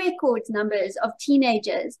seeing record numbers of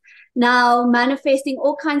teenagers now manifesting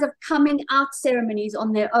all kinds of coming out ceremonies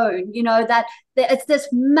on their own. That it's this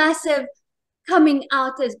massive coming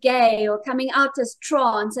out as gay or coming out as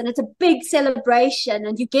trans, and it's a big celebration,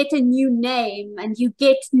 and you get a new name and you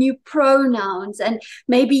get new pronouns, and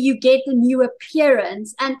maybe you get a new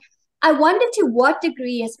appearance. And I wonder to what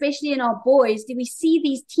degree, especially in our boys, do we see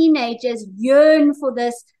these teenagers yearn for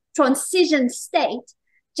this transition state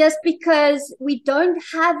just because we don't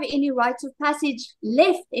have any rites of passage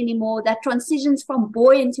left anymore that transitions from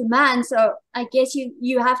boy into man. So I guess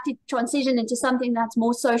you have to transition into something that's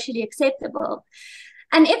more socially acceptable.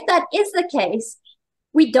 And if that is the case,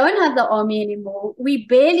 we don't have the army anymore. We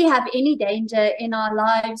barely have any danger in our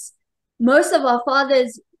lives. Most of our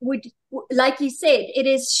fathers would, like you said, it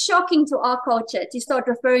is shocking to our culture to start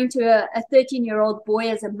referring to a 13-year-old boy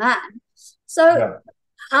as a man. So Yeah.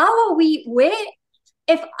 how are we,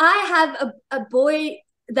 if I have a boy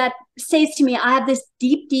that says to me, I have this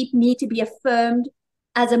deep, deep need to be affirmed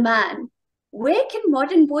as a man, where can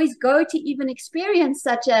modern boys go to even experience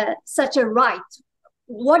such a right?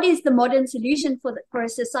 What is the modern solution for a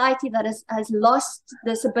society that has lost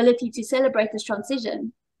this ability to celebrate this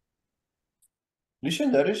transition?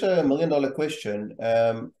 Listen, that is a million-dollar question.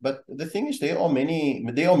 But the thing is, there are many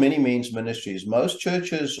men's ministries. Most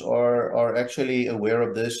churches are actually aware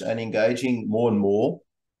of this and engaging more and more.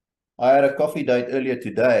 I had a coffee date earlier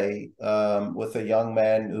today with a young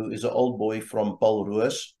man who is an old boy from Paul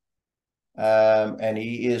Roos. And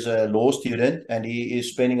he is a law student, and he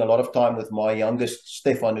is spending a lot of time with my youngest,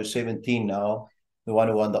 Stefan, who's 17 now, the one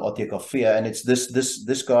who won the ATKV. And it's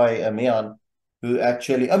this guy, Amian, who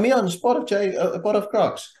actually, Amian is part of part of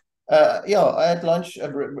KRUX. Yeah, I had lunch,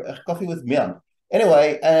 coffee with Mian.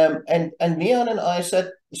 Anyway, and Mian and I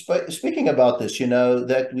said, speaking about this,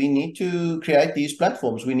 that we need to create these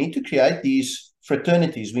platforms. We need to create these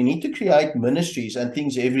fraternities. We need to create ministries and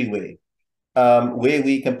things everywhere. Where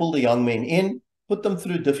we can pull the young men in, put them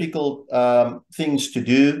through difficult things to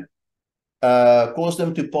do, cause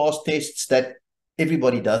them to pass tests that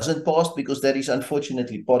everybody doesn't pass, because that is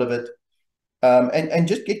unfortunately part of it, and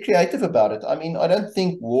just get creative about it. I mean, I don't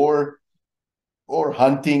think war or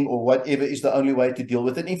hunting or whatever is the only way to deal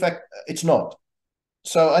with it. In fact, it's not.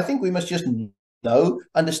 So I think we must just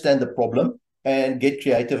understand the problem and get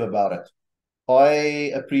creative about it.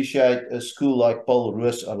 I appreciate a school like Paul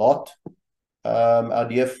Roos a lot. Our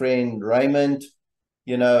dear friend Raymond,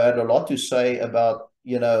 had a lot to say about,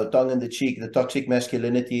 tongue in the cheek, the toxic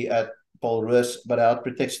masculinity at Paul Roos, but how it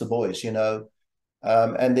protects the boys,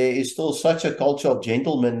 and there is still such a culture of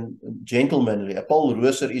gentlemanly. Paul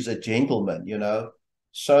Rooser is a gentleman,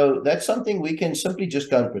 so that's something we can simply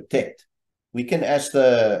just go and protect. We can, as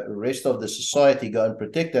the rest of the society, go and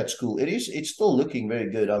protect that school. It's still looking very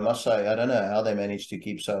good, I must say. I don't know how they managed to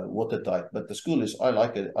keep so watertight, but the school is, I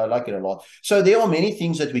like it a lot. So there are many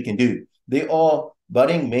things that we can do. There are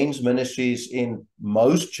budding men's ministries in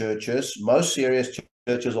most churches. Most serious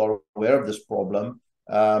churches are aware of this problem,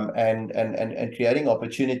 and creating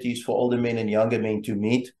opportunities for older men and younger men to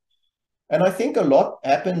meet. And I think a lot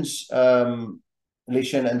happens,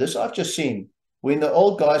 Lishan, and this I've just seen, when the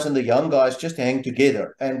old guys and the young guys just hang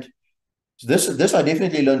together. And this I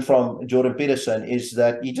definitely learned from Jordan Peterson, is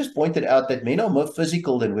that he just pointed out that men are more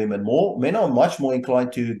physical than women. Men are much more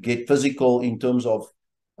inclined to get physical in terms of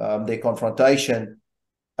their confrontation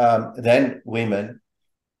than women.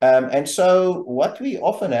 And so what we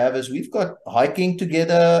often have is we've got hiking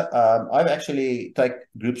together. I've actually take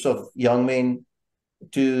groups of young men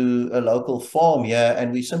to a local farm here,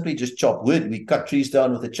 and we simply just chop wood. We cut trees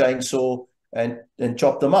down with a chainsaw and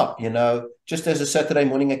chop them up, just as a Saturday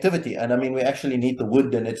morning activity. And I mean, we actually need the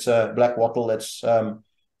wood, and it's a black wattle. That's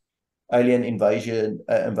alien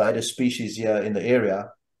invader species here in the area.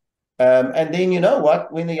 And then, you know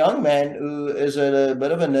what, when the young man who is a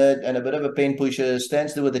bit of a nerd and a bit of a pen pusher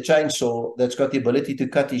stands there with a chainsaw that's got the ability to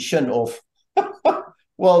cut his shin off,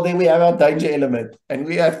 well, then we have our danger element, and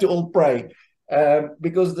we have to all pray,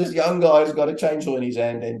 because this young guy's got a chainsaw in his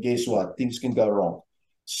hand, and guess what? Things can go wrong.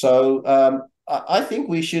 So I think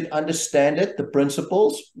we should understand it, the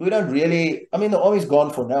principles. We don't really, I mean, the army's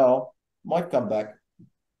gone for now, might come back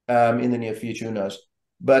in the near future, who knows.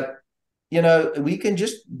 But, we can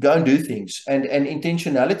just go and do things, and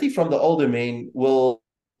intentionality from the older men will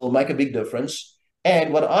make a big difference.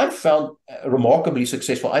 And what I've found remarkably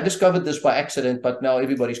successful, I discovered this by accident, but now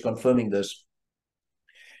everybody's confirming this.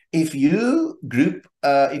 If you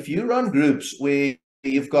run groups where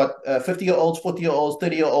you've got 50-year-olds, 40-year-olds,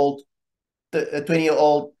 30-year-old,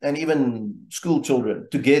 20-year-old, and even school children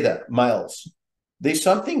together, males, there's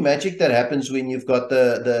something magic that happens when you've got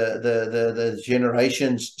the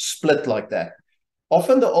generations split like that.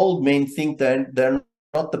 Often the old men think they're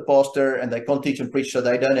not the pastor and they can't teach and preach, so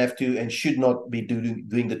they don't have to and should not be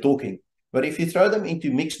doing the talking. But if you throw them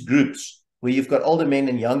into mixed groups where you've got older men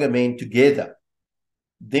and younger men together,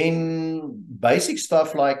 then basic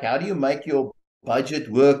stuff like, how do you make your budget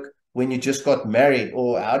work when you just got married?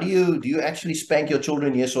 Or how do you actually spank your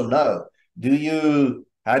children, yes or no? Do you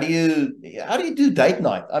How do you do date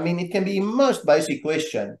night? I mean, it can be most basic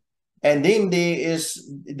question. And then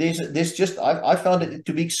there's just I found it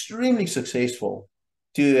to be extremely successful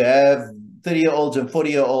to have 30-year-olds and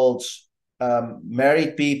 40-year-olds,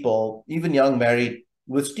 married people, even young married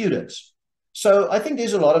with students. So I think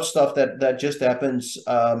there's a lot of stuff that just happens,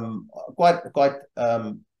 quite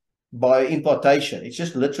by impartation. It's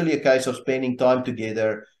just literally a case of spending time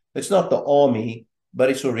together. It's not the army, but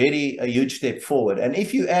it's already a huge step forward. And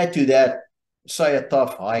if you add to that, say, a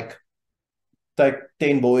tough hike, take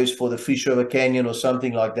 10 boys for the Fish River Canyon or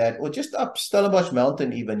something like that, or just up Stellenbosch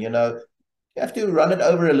Mountain even, you have to run it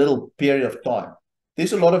over a little period of time.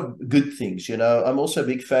 There's a lot of good things. I'm also a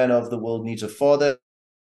big fan of The World Needs a Father,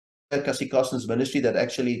 Cassie Costner's ministry that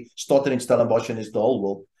actually started in Stellenbosch and is the whole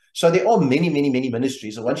world. So there are many, many, many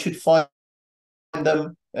ministries, and one should find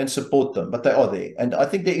them and support them, but they are there. And I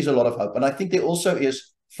think there is a lot of hope. And I think there also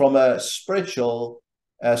is, from a spiritual,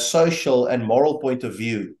 social, and moral point of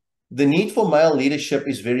view, the need for male leadership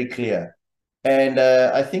is very clear. And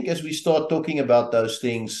I think as we start talking about those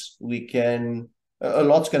things, a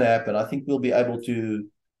lot's going to happen. I think we'll be able to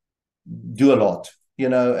do a lot,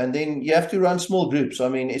 and then you have to run small groups. I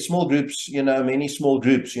mean, it's small groups, many small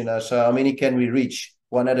groups, so how many can we reach?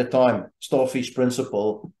 One at a time, starfish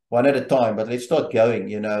principle, one at a time, but let's start going,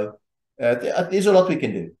 there's a lot we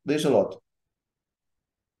can do. There's a lot.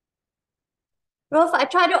 Rolf, I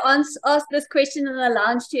try to ask this question in the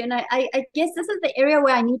lounge too, and I guess this is the area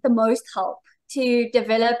where I need the most help to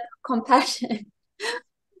develop compassion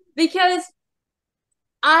because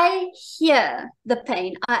I hear the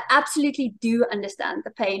pain. I absolutely do understand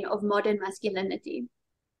the pain of modern masculinity.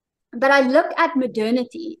 But I look at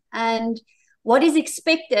modernity and what is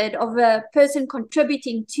expected of a person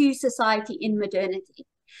contributing to society in modernity.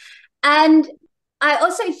 And I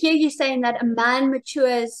also hear you saying that a man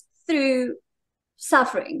matures through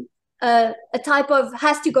suffering, a type of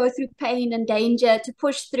has to go through pain and danger to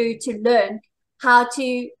push through to learn how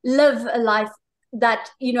to live a life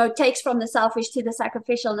that takes from the selfish to the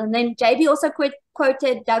sacrificial. And then JB also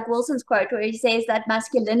quoted Doug Wilson's quote where he says that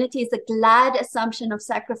masculinity is the glad assumption of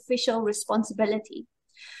sacrificial responsibility.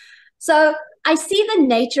 So I see the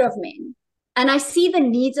nature of men and I see the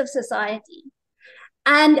needs of society,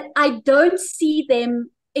 and I don't see them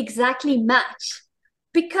exactly match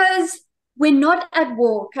because we're not at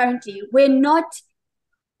war currently.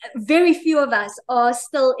 Very few of us are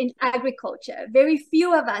still in agriculture. Very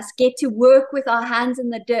few of us get to work with our hands in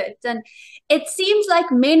the dirt. And it seems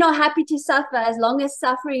like men are happy to suffer as long as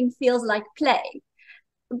suffering feels like play.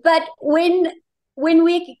 But when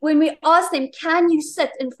we ask them, can you sit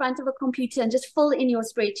in front of a computer and just fill in your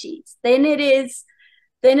spreadsheets?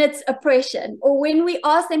 Then it's oppression. Or when we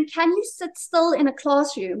ask them, can you sit still in a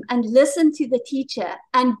classroom and listen to the teacher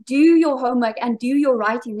and do your homework and do your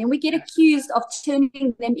writing? Then we get accused of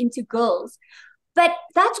turning them into girls. But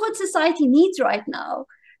that's what society needs right now.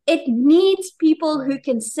 It needs people who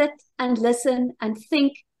can sit and listen and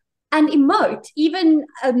think and emote. Even,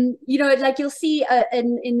 like you'll see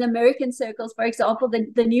in the American circles, for example,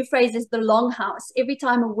 the new phrase is the longhouse. Every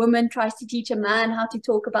time a woman tries to teach a man how to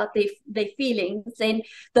talk about their feelings, then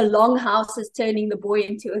the longhouse is turning the boy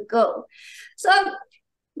into a girl. So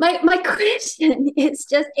my question is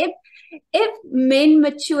just, if men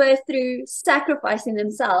mature through sacrificing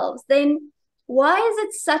themselves, then why is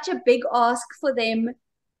it such a big ask for them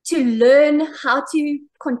to learn how to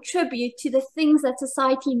contribute to the things that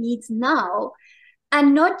society needs now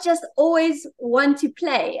and not just always want to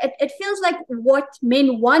play? It feels like what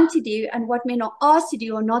men want to do and what men are asked to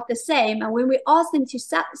do are not the same. And when we ask them to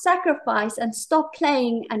sacrifice and stop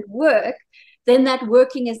playing and work, then that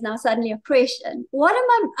working is now suddenly oppression. What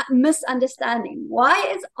am I misunderstanding?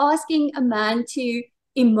 Why is asking a man to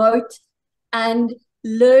emote and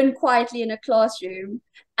learn quietly in a classroom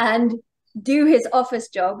and do his office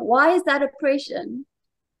job, why is that oppression?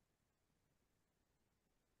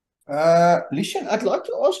 Listen, I'd like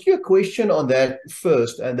to ask you a question on that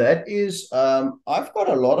first, and that is, I've got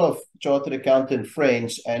a lot of chartered accountant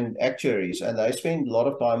friends and actuaries, and they spend a lot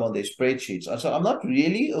of time on their spreadsheets. And so I'm not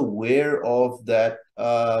really aware of that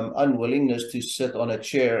unwillingness to sit on a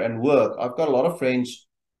chair and work. I've got a lot of friends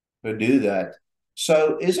who do that.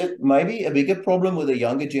 So is it maybe a bigger problem with the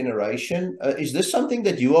younger generation? Is this something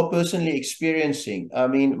that you are personally experiencing? I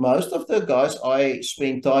mean, most of the guys I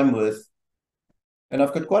spend time with, and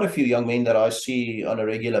I've got quite a few young men that I see on a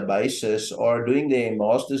regular basis, are doing their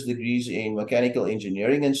master's degrees in mechanical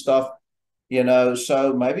engineering and stuff,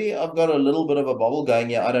 so maybe I've got a little bit of a bubble going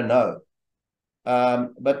here. I don't know.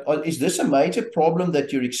 But is this a major problem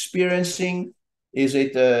that you're experiencing? Is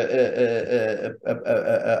it a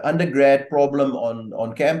undergrad problem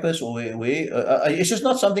on campus, or where? It's just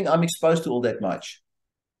not something I'm exposed to all that much.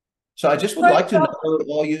 So I just would For like to example,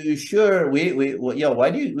 know, are you sure? Yeah, why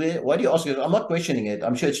do you ask it? I'm not questioning it.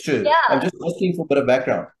 I'm sure it's true. I'm yeah, just asking for a bit of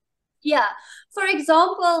background. yeah. For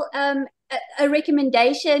example, a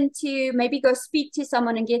recommendation to maybe go speak to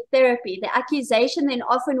someone and get therapy. The accusation then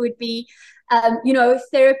often would be,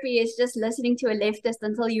 therapy is just listening to a leftist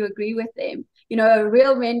until you agree with them.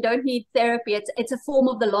 Real men don't need therapy. It's a form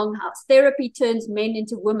of the longhouse. Therapy turns men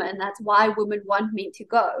into women. That's why women want men to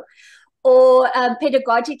go. Or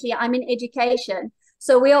pedagogically, I'm in education,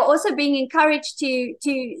 so we are also being encouraged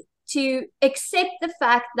to accept the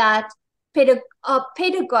fact that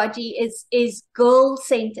pedagogy is girl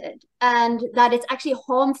centered and that it's actually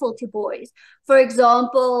harmful to boys. For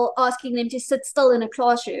example, asking them to sit still in a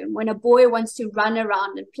classroom when a boy wants to run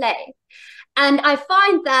around and play. And I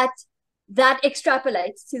find that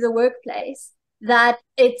extrapolates to the workplace, that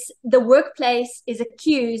it's the workplace is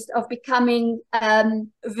accused of becoming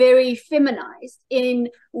very feminized, in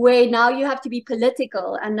where now you have to be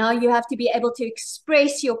political and now you have to be able to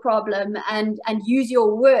express your problem and use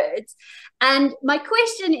your words. And my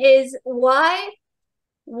question is why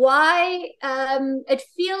it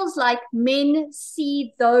feels like men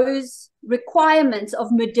see those requirements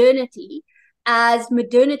of modernity as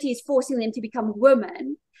modernity is forcing them to become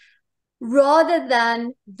women, rather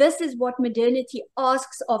than this is what modernity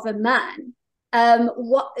asks of a man.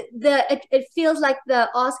 It feels like they're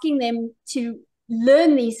asking them to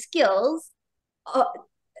learn these skills. Uh,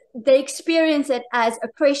 they experience it as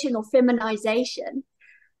oppression or feminization.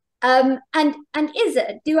 And is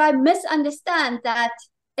it? Do I misunderstand that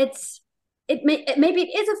maybe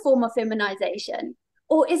it is a form of feminization,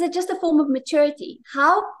 or is it just a form of maturity?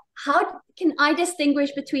 How can I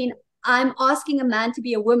distinguish between I'm asking a man to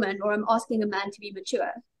be a woman or I'm asking a man to be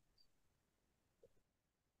mature?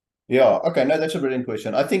 Yeah. Okay. No, that's a brilliant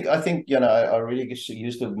question. I think I really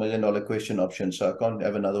used the $1 million question option, so I can't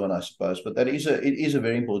have another one, I suppose. But it is a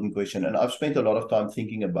very important question, and I've spent a lot of time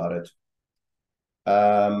thinking about it.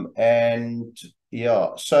 And yeah,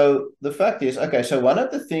 so the fact is, okay, so one of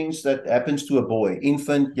the things that happens to a boy,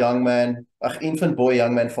 infant, young man, infant, boy,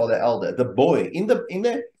 young man, father, elder, the boy in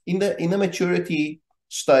the maturity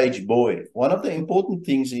stage boy, one of the important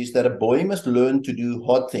things is that a boy must learn to do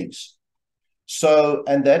hard things. So,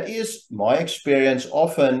 and that is my experience,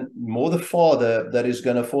 often more the father that is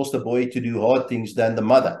going to force the boy to do hard things than the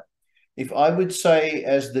mother. If I would say,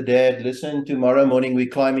 as the dad, listen, tomorrow morning we're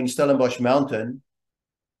climbing Stellenbosch Mountain,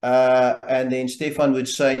 and then Stefan would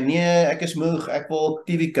say, nee, ek is moeg, ek wil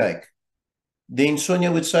TV kyk. Then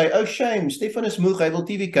Sonia would say, oh, shame, Stefan is moeg, hy wil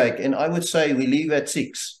TV kyk. And I would say, we leave at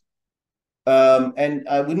 6. And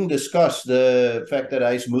I wouldn't discuss the fact that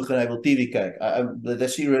hy's moeg and hy wil TV kyk.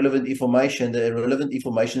 That's irrelevant information. The relevant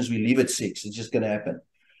information is we leave at 6. It's just going to happen.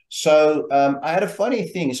 So I had a funny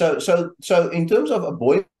thing. So in terms of a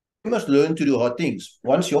boy, he must learn to do hard things.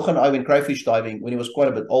 Once Joch and I went crayfish diving when he was quite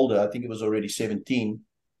a bit older. I think he was already 17.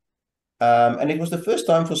 And it was the first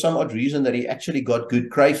time, for some odd reason, that he actually got good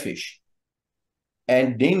crayfish.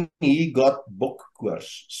 And then he got bokkoors,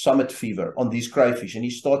 summit fever, on these crayfish. And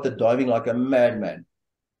he started diving like a madman,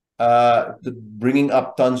 bringing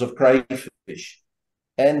up tons of crayfish.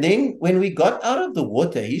 And then when we got out of the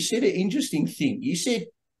water, he said an interesting thing. He said,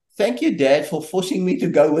 thank you, Dad, for forcing me to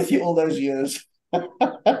go with you all those years.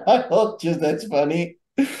 I thought, just that's funny.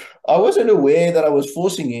 I wasn't aware that I was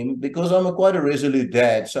forcing him because I'm quite a resolute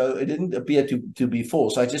dad, so it didn't appear to be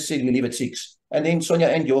forced. I just said we leave at 6. And then Sonia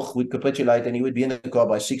and Joch would capitulate and he would be in the car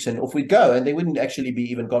by 6 and off we'd go. And there wouldn't actually be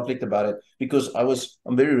even conflict about it because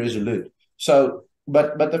I'm very resolute. So,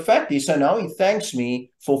 but the fact is, so now he thanks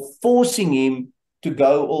me for forcing him to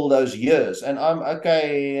go all those years. And I'm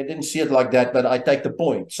okay, I didn't see it like that, but I take the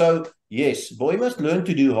point. So yes, boy must learn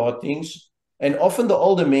to do hard things. And often the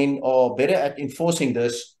older men are better at enforcing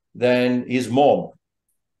this than his mom.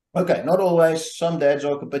 Okay, not always. Some dads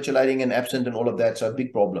are capitulating and absent and all of that, so a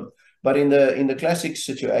big problem. But in the classic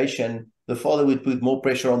situation, the father would put more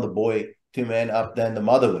pressure on the boy to man up than the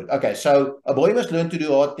mother would. Okay, so a boy must learn to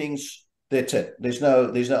do hard things. That's it. There's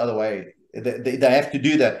no other way. They have to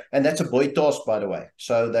do that, and that's a boy task, by the way.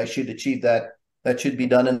 So they should achieve that. That should be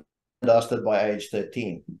done and dusted by age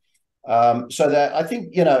 13. So that I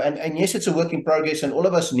think, and yes, it's a work in progress, and all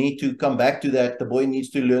of us need to come back to that. The boy needs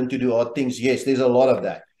to learn to do hard things. Yes, there's a lot of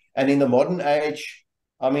that. And in the modern age,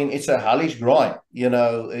 I mean, it's a hellish grind.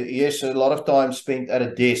 Yes, a lot of time spent at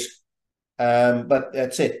a desk. But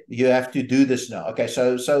that's it. You have to do this now. Okay,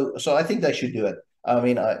 so I think they should do it. I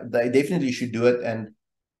mean, they definitely should do it. And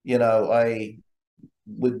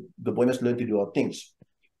the boy must learn to do hard things.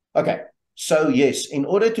 Okay, so yes, in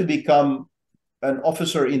order to become an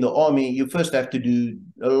officer in the army, you first have to do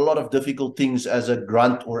a lot of difficult things as a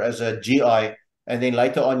grunt or as a GI, and then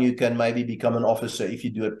later on you can maybe become an officer if you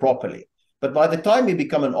do it properly. But by the time you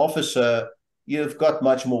become an officer, you've got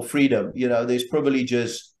much more freedom. There's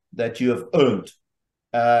privileges that you have earned.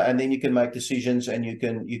 And then you can make decisions and you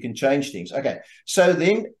can change things. Okay, so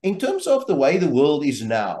then in terms of the way the world is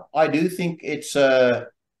now, I do think it's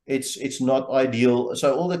not ideal.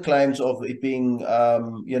 So all the claims of it being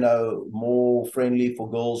more friendly for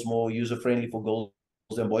girls, more user friendly for girls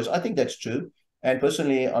than boys, I think that's true. And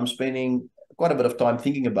personally, I'm spending quite a bit of time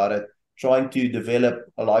thinking about it, trying to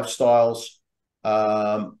develop lifestyles,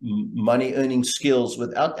 money earning skills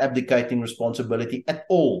without abdicating responsibility at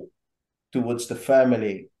all towards the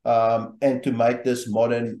family, and to make this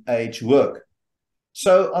modern age work.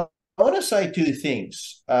 So I want to say two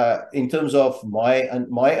things in terms of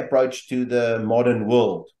my approach to the modern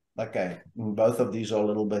world. Okay, both of these are a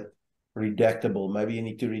little bit redactable. Maybe you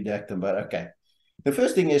need to redact them, but okay. The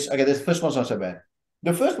first thing is, okay, the first one's not so bad.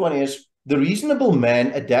 The first one is, the reasonable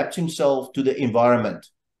man adapts himself to the environment.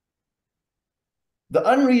 The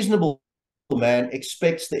unreasonable man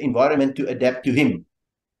expects the environment to adapt to him.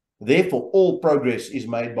 Therefore, all progress is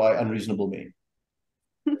made by unreasonable men.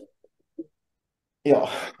 Yeah.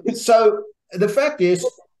 So the fact is,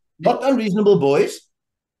 not unreasonable boys,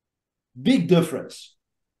 big difference.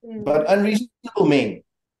 But unreasonable men.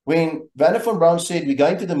 When Werner von Braun said we're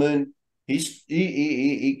going to the moon,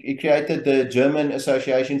 he created the German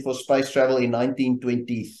Association for Space Travel in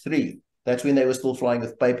 1923. That's when they were still flying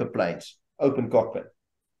with paper planes, open cockpit.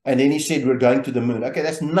 And then he said we're going to the moon. Okay,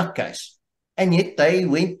 that's nutcase. And yet they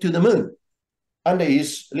went to the moon under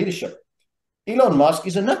his leadership. Elon Musk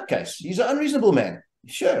is a nutcase. He's an unreasonable man.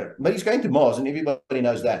 Sure, but he's going to Mars, and everybody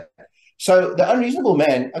knows that. So the unreasonable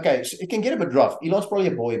man, okay, so it can get a bit rough. Elon's probably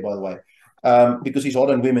a boy, by the way, because he's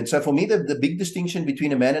hard on women. So for me, the big distinction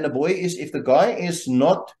between a man and a boy is if the guy is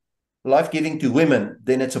not life-giving to women,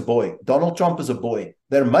 then it's a boy. Donald Trump is a boy.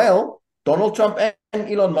 They're male. Donald Trump and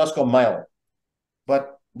Elon Musk are male,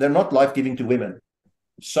 but they're not life-giving to women.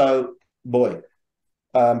 So boy,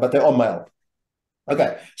 but they are male.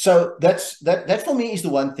 Okay, so that for me is the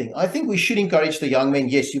one thing. I think we should encourage the young men.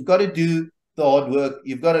 Yes, you've got to do the hard work.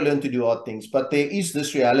 You've got to learn to do hard things. But there is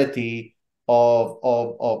this reality of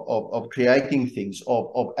creating things,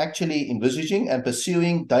 of actually envisaging and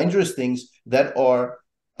pursuing dangerous things that are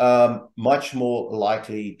much more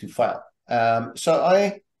likely to fail. So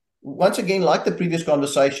I, once again, like the previous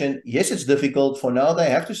conversation, yes, it's difficult. For now,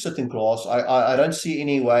 they have to sit in class. I don't see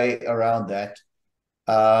any way around that.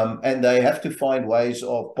 And they have to find ways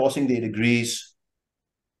of passing their degrees.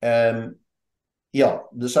 Yeah,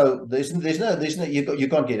 so there's no you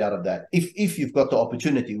can't get out of that if you've got the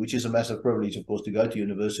opportunity, which is a massive privilege, of course, to go to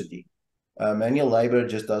university. Manual labor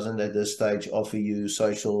just doesn't at this stage offer you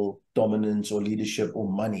social dominance or leadership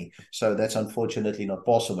or money. So that's unfortunately not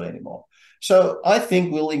possible anymore. So I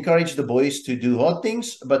think we'll encourage the boys to do hard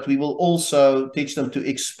things, but we will also teach them to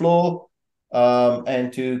explore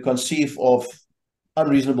and to conceive of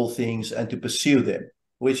unreasonable things and to pursue them,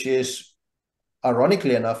 which is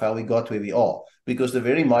ironically enough how we got where we are, because the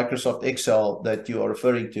very Microsoft Excel that you are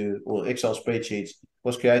referring to, or Excel spreadsheets,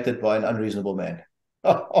 was created by an unreasonable man.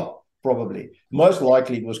 Probably. Most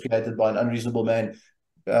likely it was created by an unreasonable man.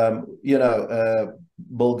 Bill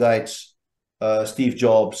Gates, Steve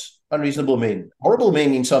Jobs, unreasonable men. Horrible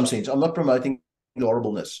men in some sense. I'm not promoting the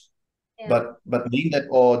horribleness. Yeah. But men that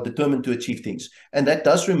are determined to achieve things, and that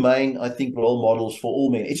does remain, I think, role models for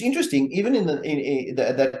all men. It's interesting, even in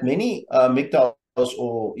that many MGTOWs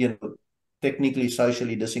or technically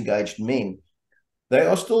socially disengaged men, they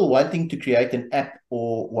are still wanting to create an app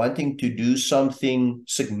or wanting to do something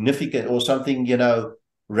significant or something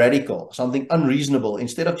radical, something unreasonable.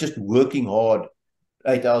 Instead of just working hard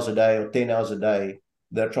 8 hours a day or 10 hours a day,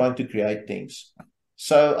 they're trying to create things.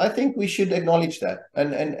 So I think we should acknowledge that.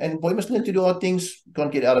 And boy must learn to do hard things.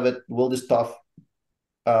 Can't get out of it. The world is tough.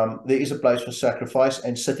 There is a place for sacrifice,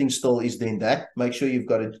 and sitting still is then that. Make sure you've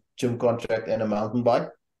got a gym contract and a mountain bike,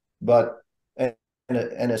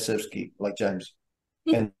 and a surf ski like James.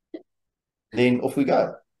 And then off we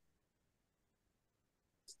go.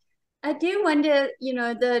 I do wonder,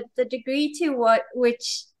 the degree to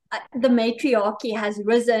which the matriarchy has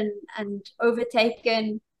risen and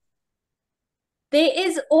overtaken. There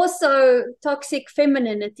is also toxic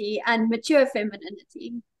femininity and mature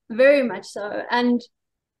femininity, very much so. And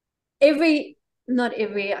not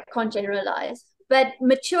every, I can't generalize, but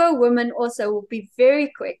mature women also will be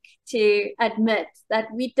very quick to admit that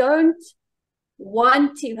we don't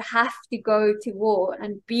want to have to go to war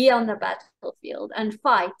and be on the battlefield and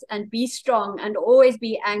fight and be strong and always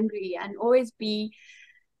be angry and always be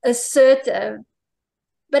assertive.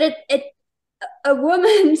 But a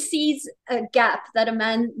woman sees a gap that a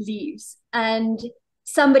man leaves, and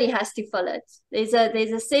somebody has to fill it. There's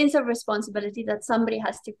a sense of responsibility that somebody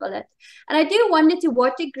has to fill it. And I do wonder to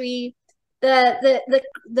what degree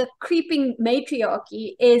the creeping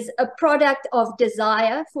matriarchy is a product of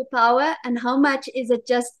desire for power, and how much is it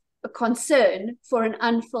just a concern for an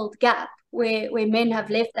unfilled gap where men have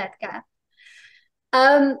left that gap.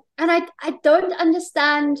 And I don't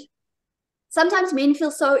understand. Sometimes men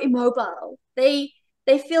feel so immobile. They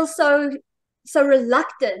feel so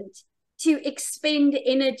reluctant to expend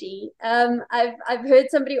energy. I've heard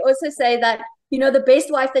somebody also say that, you know, the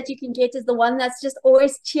best wife that you can get is the one that's just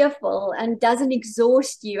always cheerful and doesn't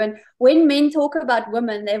exhaust you. And when men talk about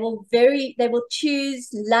women, they will choose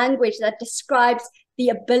language that describes the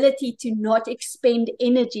ability to not expend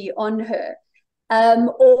energy on her.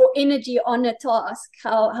 Or energy on a task.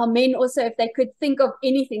 How men also, if they could think of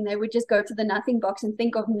anything, they would just go to the nothing box and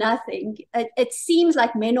think of nothing. It seems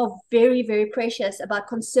like men are very, very precious about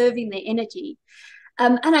conserving their energy.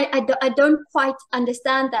 And I don't quite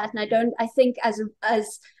understand that. And I think as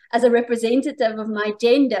a representative of my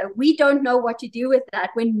gender, we don't know what to do with that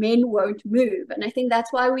when men won't move. And I think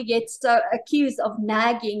that's why we get so accused of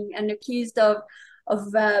nagging and accused of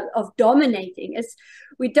dominating. Is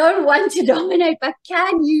we don't want to dominate, but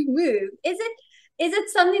can you move? Is it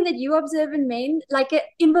something that you observe in men, like an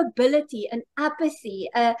immobility, an apathy,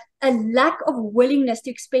 a lack of willingness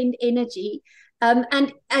to expend energy?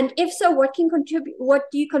 And if so, what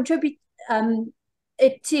do you contribute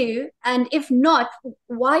it to? And if not,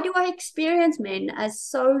 why do I experience men as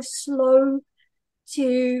so slow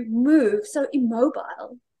to move, so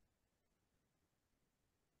immobile?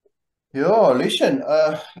 Yeah, listen,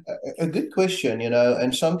 a good question,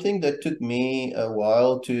 and something that took me a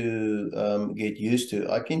while to get used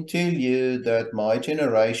to. I can tell you that my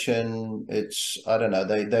generation, I don't know,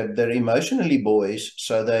 they're emotionally boys,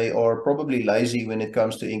 so they are probably lazy when it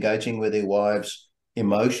comes to engaging with their wives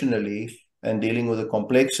emotionally and dealing with the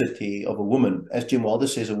complexity of a woman. As Jim Wilder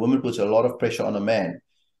says, a woman puts a lot of pressure on a man,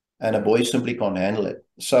 and a boy simply can't handle it.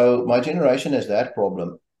 So my generation has that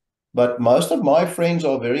problem. But most of my friends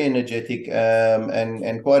are very energetic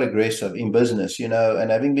and quite aggressive in business, and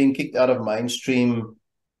having been kicked out of mainstream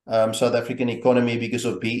South African economy because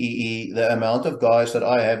of BEE, the amount of guys that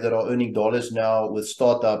I have that are earning dollars now with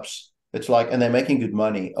startups, it's like, and they're making good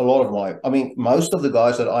money. Most of the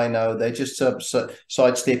guys that I know, they're just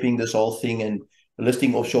sidestepping this whole thing and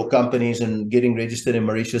listing offshore companies and getting registered in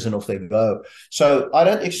Mauritius, and off they go. So I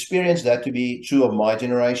don't experience that to be true of my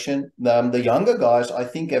generation. The younger guys, I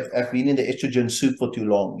think, have been in the estrogen soup for too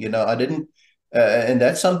long. I didn't, and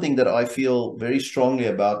that's something that I feel very strongly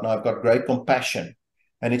about. And I've got great compassion.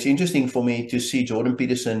 And it's interesting for me to see Jordan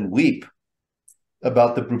Peterson weep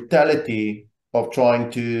about the brutality of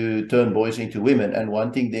trying to turn boys into women and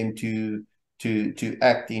wanting them to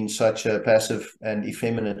act in such a passive and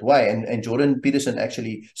effeminate way. And Jordan Peterson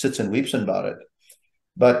actually sits and weeps about it.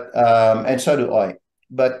 But and so do I.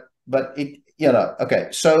 But it, okay.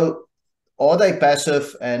 So are they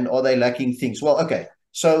passive and are they lacking things? Well, okay.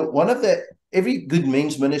 So every good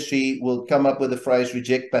men's ministry will come up with the phrase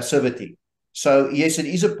reject passivity. So yes, it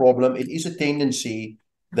is a problem. It is a tendency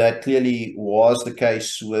that clearly was the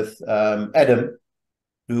case with Adam,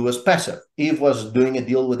 who was passive. Eve was doing a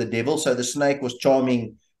deal with the devil, so the snake was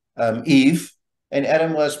charming Eve, and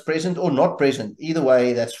Adam was present or not present. Either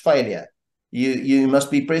way, that's failure. You must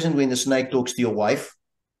be present when the snake talks to your wife,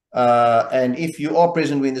 and if you are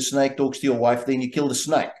present when the snake talks to your wife, then you kill the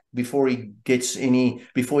snake before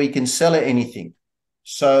he can sell her anything.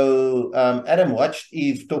 So Adam watched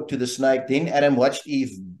Eve talk to the snake, then Adam watched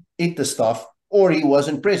Eve eat the stuff, or he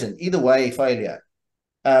wasn't present. Either way, failure.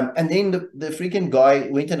 And then the freaking guy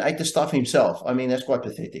went and ate the stuff himself. I mean, that's quite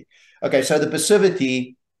pathetic. Okay, so the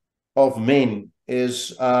passivity of men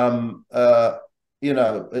is, it's a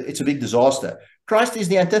big disaster. Christ is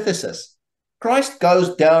the antithesis. Christ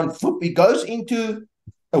goes down, he goes into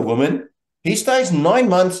a woman. He stays 9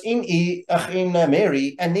 months in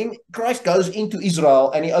Mary, and then Christ goes into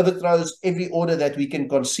Israel, and he overthrows every order that we can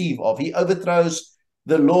conceive of. He overthrows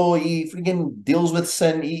the law. He freaking deals with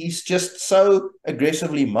sin. He's just so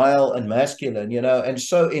aggressively male and masculine, and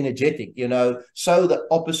so energetic, so the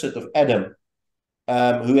opposite of Adam,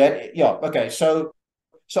 who had, okay. So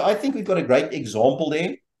I think we've got a great example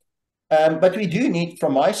there. But we do need,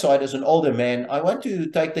 from my side as an older man, I want to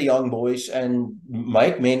take the young boys and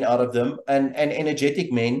make men out of them, and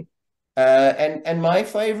energetic men And my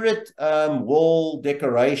favorite wall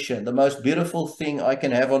decoration, the most beautiful thing I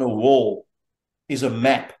can have on a wall, is a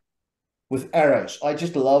map with arrows. I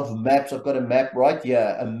just love maps. I've got a map right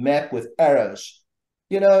here, a map with arrows,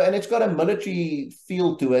 and it's got a military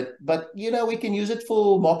feel to it. But, we can use it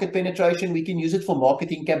for market penetration. We can use it for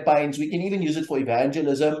marketing campaigns. We can even use it for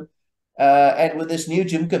evangelism. And with this new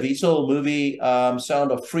Jim Caviezel movie,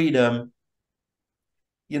 Sound of Freedom,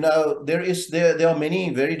 there are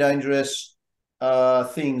many very dangerous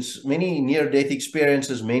things, many near-death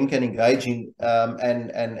experiences men can engage in,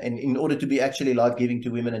 and in order to be actually life-giving to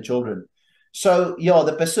women and children. So, yeah,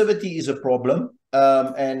 the passivity is a problem,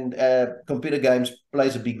 and computer games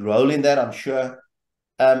plays a big role in that, I'm sure.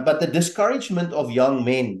 But the discouragement of young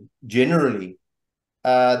men generally,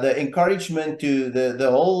 the encouragement to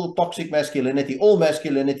the whole toxic masculinity, all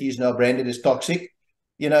masculinity is now branded as toxic.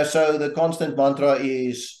 So the constant mantra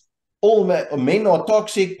is all men are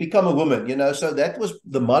toxic, become a woman, so that was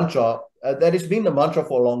the mantra. That has been the mantra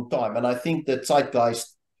for a long time. And I think the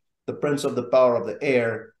zeitgeist, the prince of the power of the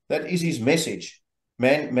air, that is his message.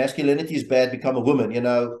 Masculinity is bad, become a woman, and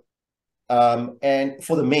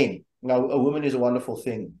for the men. Now, a woman is a wonderful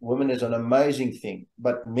thing. Woman is an amazing thing,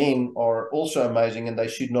 but men are also amazing, and they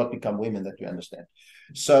should not become women, that you understand.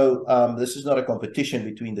 So this is not a competition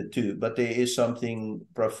between the two, but there is something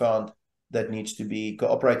profound that needs to be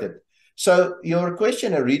cooperated. So your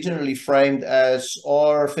question originally framed as,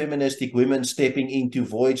 are feministic women stepping into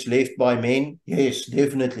voids left by men? Yes,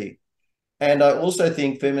 definitely. And I also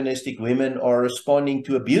think feministic women are responding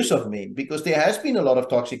to abuse of men, because there has been a lot of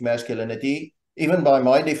toxic masculinity. Even by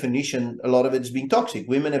my definition, a lot of it's been toxic.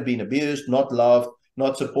 Women have been abused, not loved,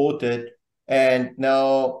 not supported. And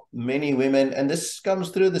now many women, and this comes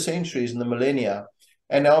through the centuries and the millennia,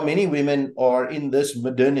 and now many women are in this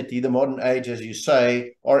modernity, the modern age, as you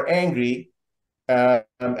say, are angry.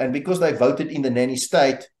 And because they voted in the nanny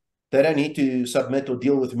state, they don't need to submit or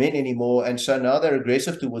deal with men anymore. And so now they're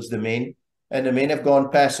aggressive towards the men, and the men have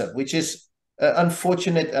gone passive, which is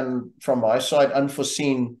unfortunate and, from my side,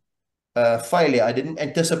 unforeseen failure. I didn't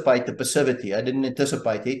anticipate the passivity. I didn't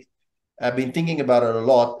anticipate it. I've been thinking about it a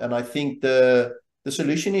lot, and I think the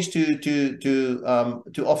solution is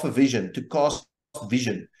to offer vision, to cast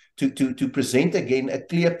vision, to present again a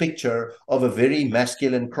clear picture of a very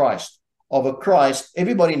masculine Christ, of a Christ.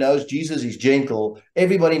 Everybody knows Jesus is gentle.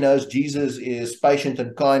 Everybody knows Jesus is patient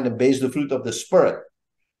and kind and bears the fruit of the Spirit.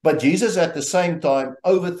 But Jesus, at the same time,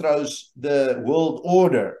 overthrows the world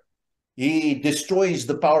order. He destroys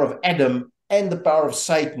the power of Adam and the power of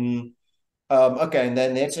Satan. Okay, and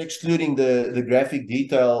then that's excluding the graphic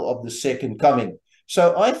detail of the second coming.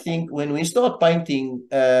 So I think when we start painting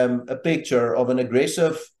a picture of an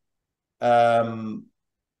aggressive,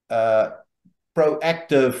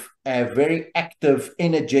 proactive, very active,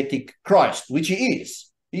 energetic Christ, which he is,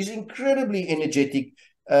 he's incredibly energetic,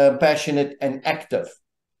 passionate, and active,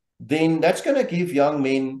 then that's going to give young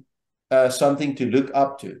men something to look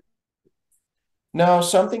up to. Now,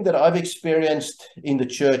 something that I've experienced in the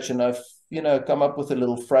church, and I've, come up with a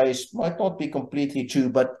little phrase, might not be completely true,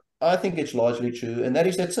 but I think it's largely true. And that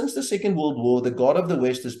is that since the Second World War, the God of the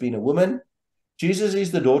West has been a woman. Jesus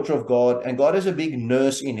is the daughter of God, and God is a big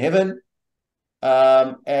nurse in heaven.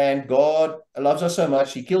 And God loves us so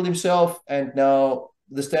much, he killed himself, and now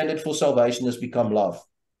the standard for salvation has become love.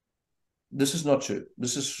 This is not true.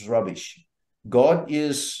 This is rubbish. God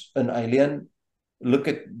is an alien. Look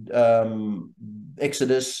at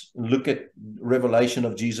Exodus, look at Revelation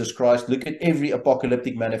of Jesus Christ, look at every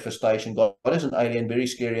apocalyptic manifestation. God is an alien, very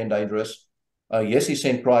scary and dangerous. Yes, he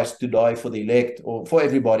sent Christ to die for the elect, or for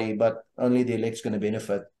everybody, but only the elect's going to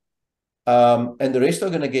benefit. And the rest are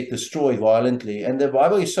going to get destroyed violently. And the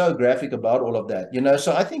Bible is so graphic about all of that.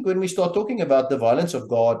 So I think when we start talking about the violence of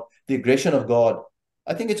God, the aggression of God,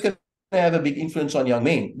 I think it's going to have a big influence on young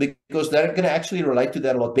men, because they're going to actually relate to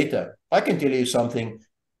that a lot better. I can tell you something.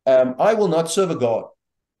 I will not serve a God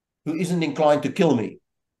who isn't inclined to kill me.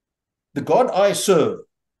 The God I serve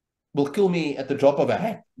will kill me at the drop of a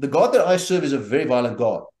hat. The God that I serve is a very violent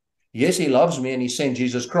God. Yes, he loves me, and he sent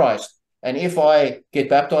Jesus Christ. And if I get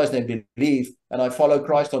baptized and believe, and I follow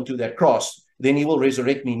Christ onto that cross, then he will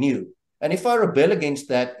resurrect me new. And if I rebel against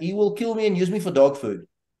that, he will kill me and use me for dog food.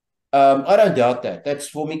 I don't doubt that. That's,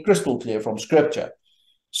 for me, crystal clear from Scripture.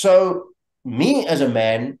 So me as a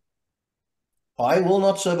man, I will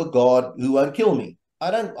not serve a God who won't kill me. I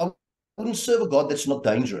wouldn't serve a God that's not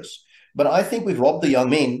dangerous. But I think we've robbed the young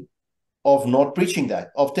men of not preaching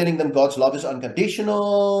that, of telling them God's love is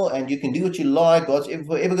unconditional and you can do what you like. God's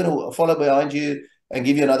ever going to follow behind you and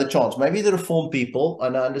give you another chance. Maybe the Reformed people,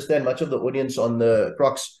 and I understand much of the audience on the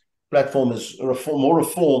KRUX platform is more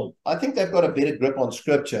reform. I think they've got a better grip on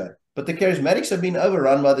scripture. But the charismatics have been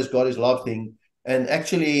overrun by this God is love thing, and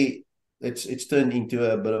actually it's turned into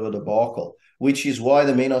a bit of a debacle, which is why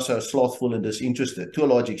the men are so slothful and disinterested to a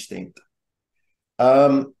large extent.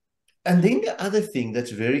 And then the other thing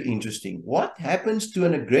that's very interesting, what happens to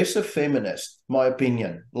an aggressive feminist, my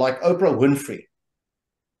opinion, like Oprah Winfrey,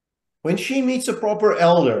 when she meets a proper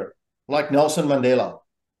elder like Nelson Mandela?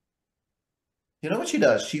 You know what she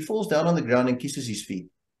does? She falls down on the ground and kisses his feet.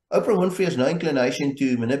 Oprah Winfrey has no inclination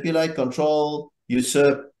to manipulate, control,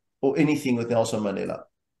 usurp, or anything with Nelson Mandela.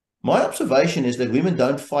 My observation is that women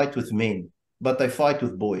don't fight with men, but they fight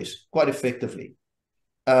with boys quite effectively.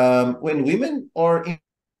 When women are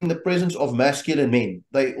in the presence of masculine men,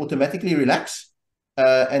 they automatically relax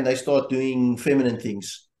and they start doing feminine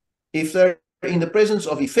things. If they're in the presence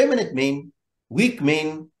of effeminate men, weak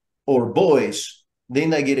men, or boys, then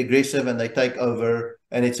they get aggressive and they take over,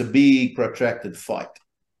 and it's a big protracted fight.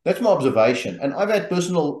 That's my observation. And I've had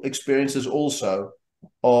personal experiences also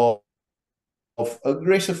of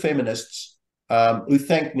aggressive feminists who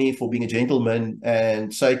thank me for being a gentleman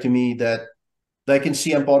and say to me that they can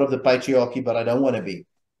see I'm part of the patriarchy, but I don't want to be.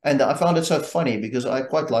 And I found it so funny because I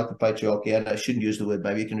quite like the patriarchy, and I shouldn't use the word.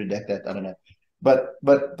 Maybe you can redact that. I don't know. But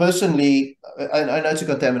personally, I know it's a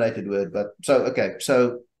contaminated word, but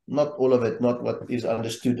so not all of it, not what is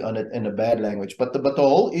understood on it in a bad language, but the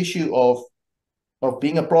whole issue of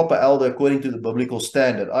being a proper elder according to the biblical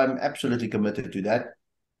standard, I'm absolutely committed to that.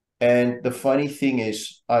 And the funny thing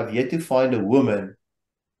is, I've yet to find a woman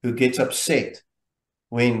who gets upset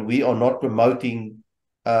when we are not promoting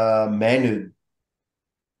manhood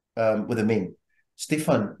with the men.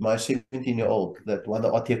 Stefan, my 17-year-old that won the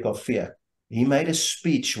ATKV, he made a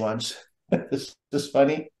speech once. This is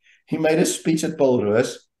funny. He made a speech at Paul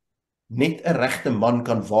Roos. Net 'n regte man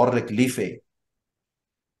kan waarlik lief hê.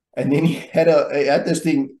 And then he had this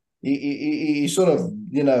thing. He sort of,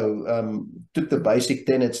 took the basic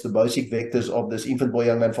tenets, the basic vectors of this infant boy,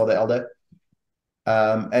 young man, father, elder.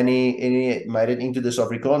 And he made it into this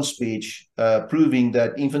Afrikaans speech, proving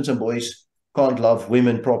that infants and boys can't love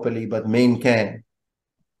women properly, but men can.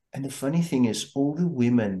 And the funny thing is, all the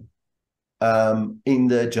women in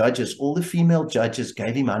the judges, all the female judges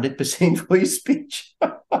gave him 100% for his speech.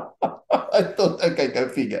 I thought, okay, go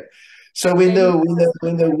figure. So when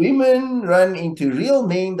the women run into real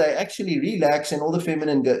men, they actually relax, and all the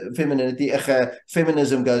feminism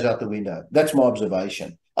goes out the window. That's my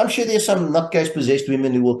observation. I'm sure there's some nutcase possessed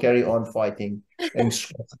women who will carry on fighting and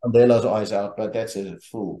scratch Mandela's eyes out, but that's a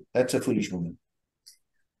fool. That's a foolish woman.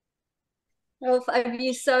 Rolf, I've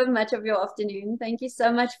used so much of your afternoon. Thank you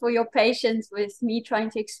so much for your patience with me trying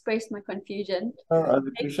to express my confusion. I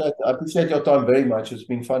appreciate your time very much. It's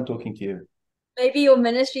been fun talking to you. Maybe your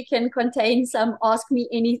ministry can contain some Ask Me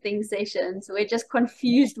Anything sessions where just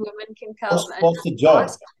confused women can come and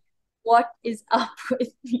ask what is up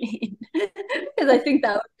with me. Because I think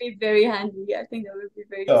that would be very handy. I think that would be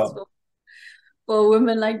very useful for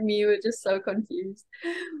women like me who are just so confused.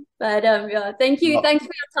 But yeah, thank you. Thanks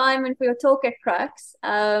for your time and for your talk at KRUX.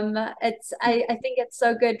 I think it's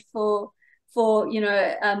so good for for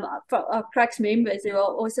our KRUX members who are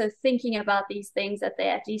also thinking about these things, that they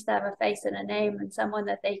at least have a face and a name and someone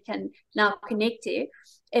that they can now connect to.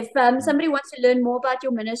 If somebody wants to learn more about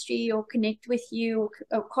your ministry or connect with you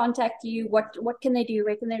or contact you, what can they do?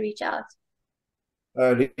 Where can they reach out?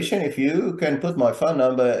 Listen, if you can put my phone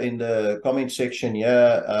number in the comment section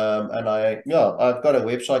here, and I've got a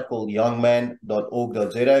website called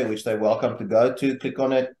youngman.org.za, which they're welcome to go to, click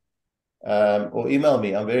on it, or email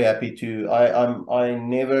me. I'm very happy to. I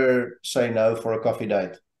never say no for a coffee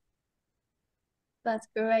date. That's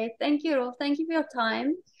great. Thank you, Rolf. Thank you for your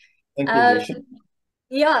time. Thank you,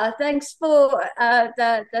 yeah, thanks for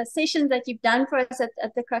the sessions that you've done for us at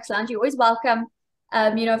the KRUX Lounge. You're always welcome. For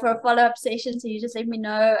a follow-up session, so you just let me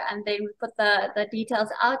know, and then we put the details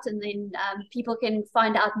out, and then people can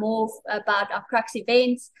find out more about our KRUX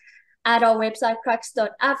events at our website,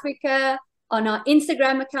 krux.africa, on our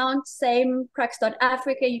Instagram account, same,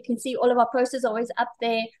 krux.africa. You can see all of our posters always up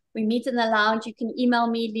there. We meet in the lounge. You can email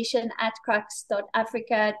me,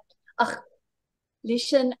 lishan@krux.africa.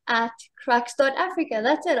 lishan@krux.africa.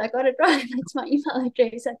 That's it. I got it right. That's my email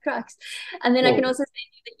address at KRUX. And then I can also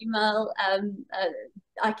send you the email.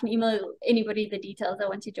 I can email anybody the details that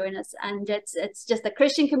want to join us. And it's just a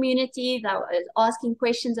Christian community that is asking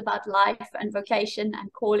questions about life and vocation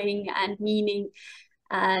and calling and meaning.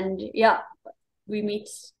 And yeah, we meet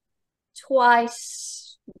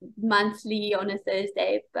twice monthly on a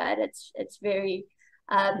Thursday, but it's very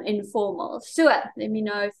informal. Sure, let me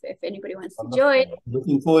know if anybody wants to join.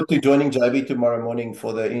 Looking forward to joining JB tomorrow morning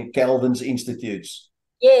for the Calvin's Institutes.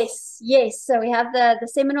 Yes, yes. So we have the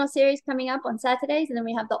seminar series coming up on Saturdays, and then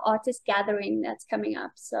we have the artist gathering that's coming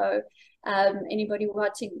up. So anybody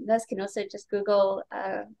watching this can also just Google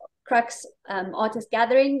KRUX artist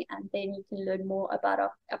gathering, and then you can learn more about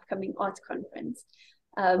our upcoming arts conference.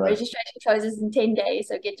 Right. Registration closes in 10 days,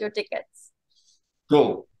 so get your tickets.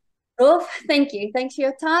 Cool. Rolf, thank you. Thanks for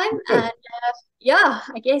your time. Good. And yeah,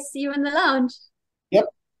 I guess see you in the lounge. Yep.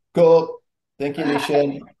 Cool. Thank you,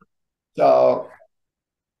 Lishan. Ciao.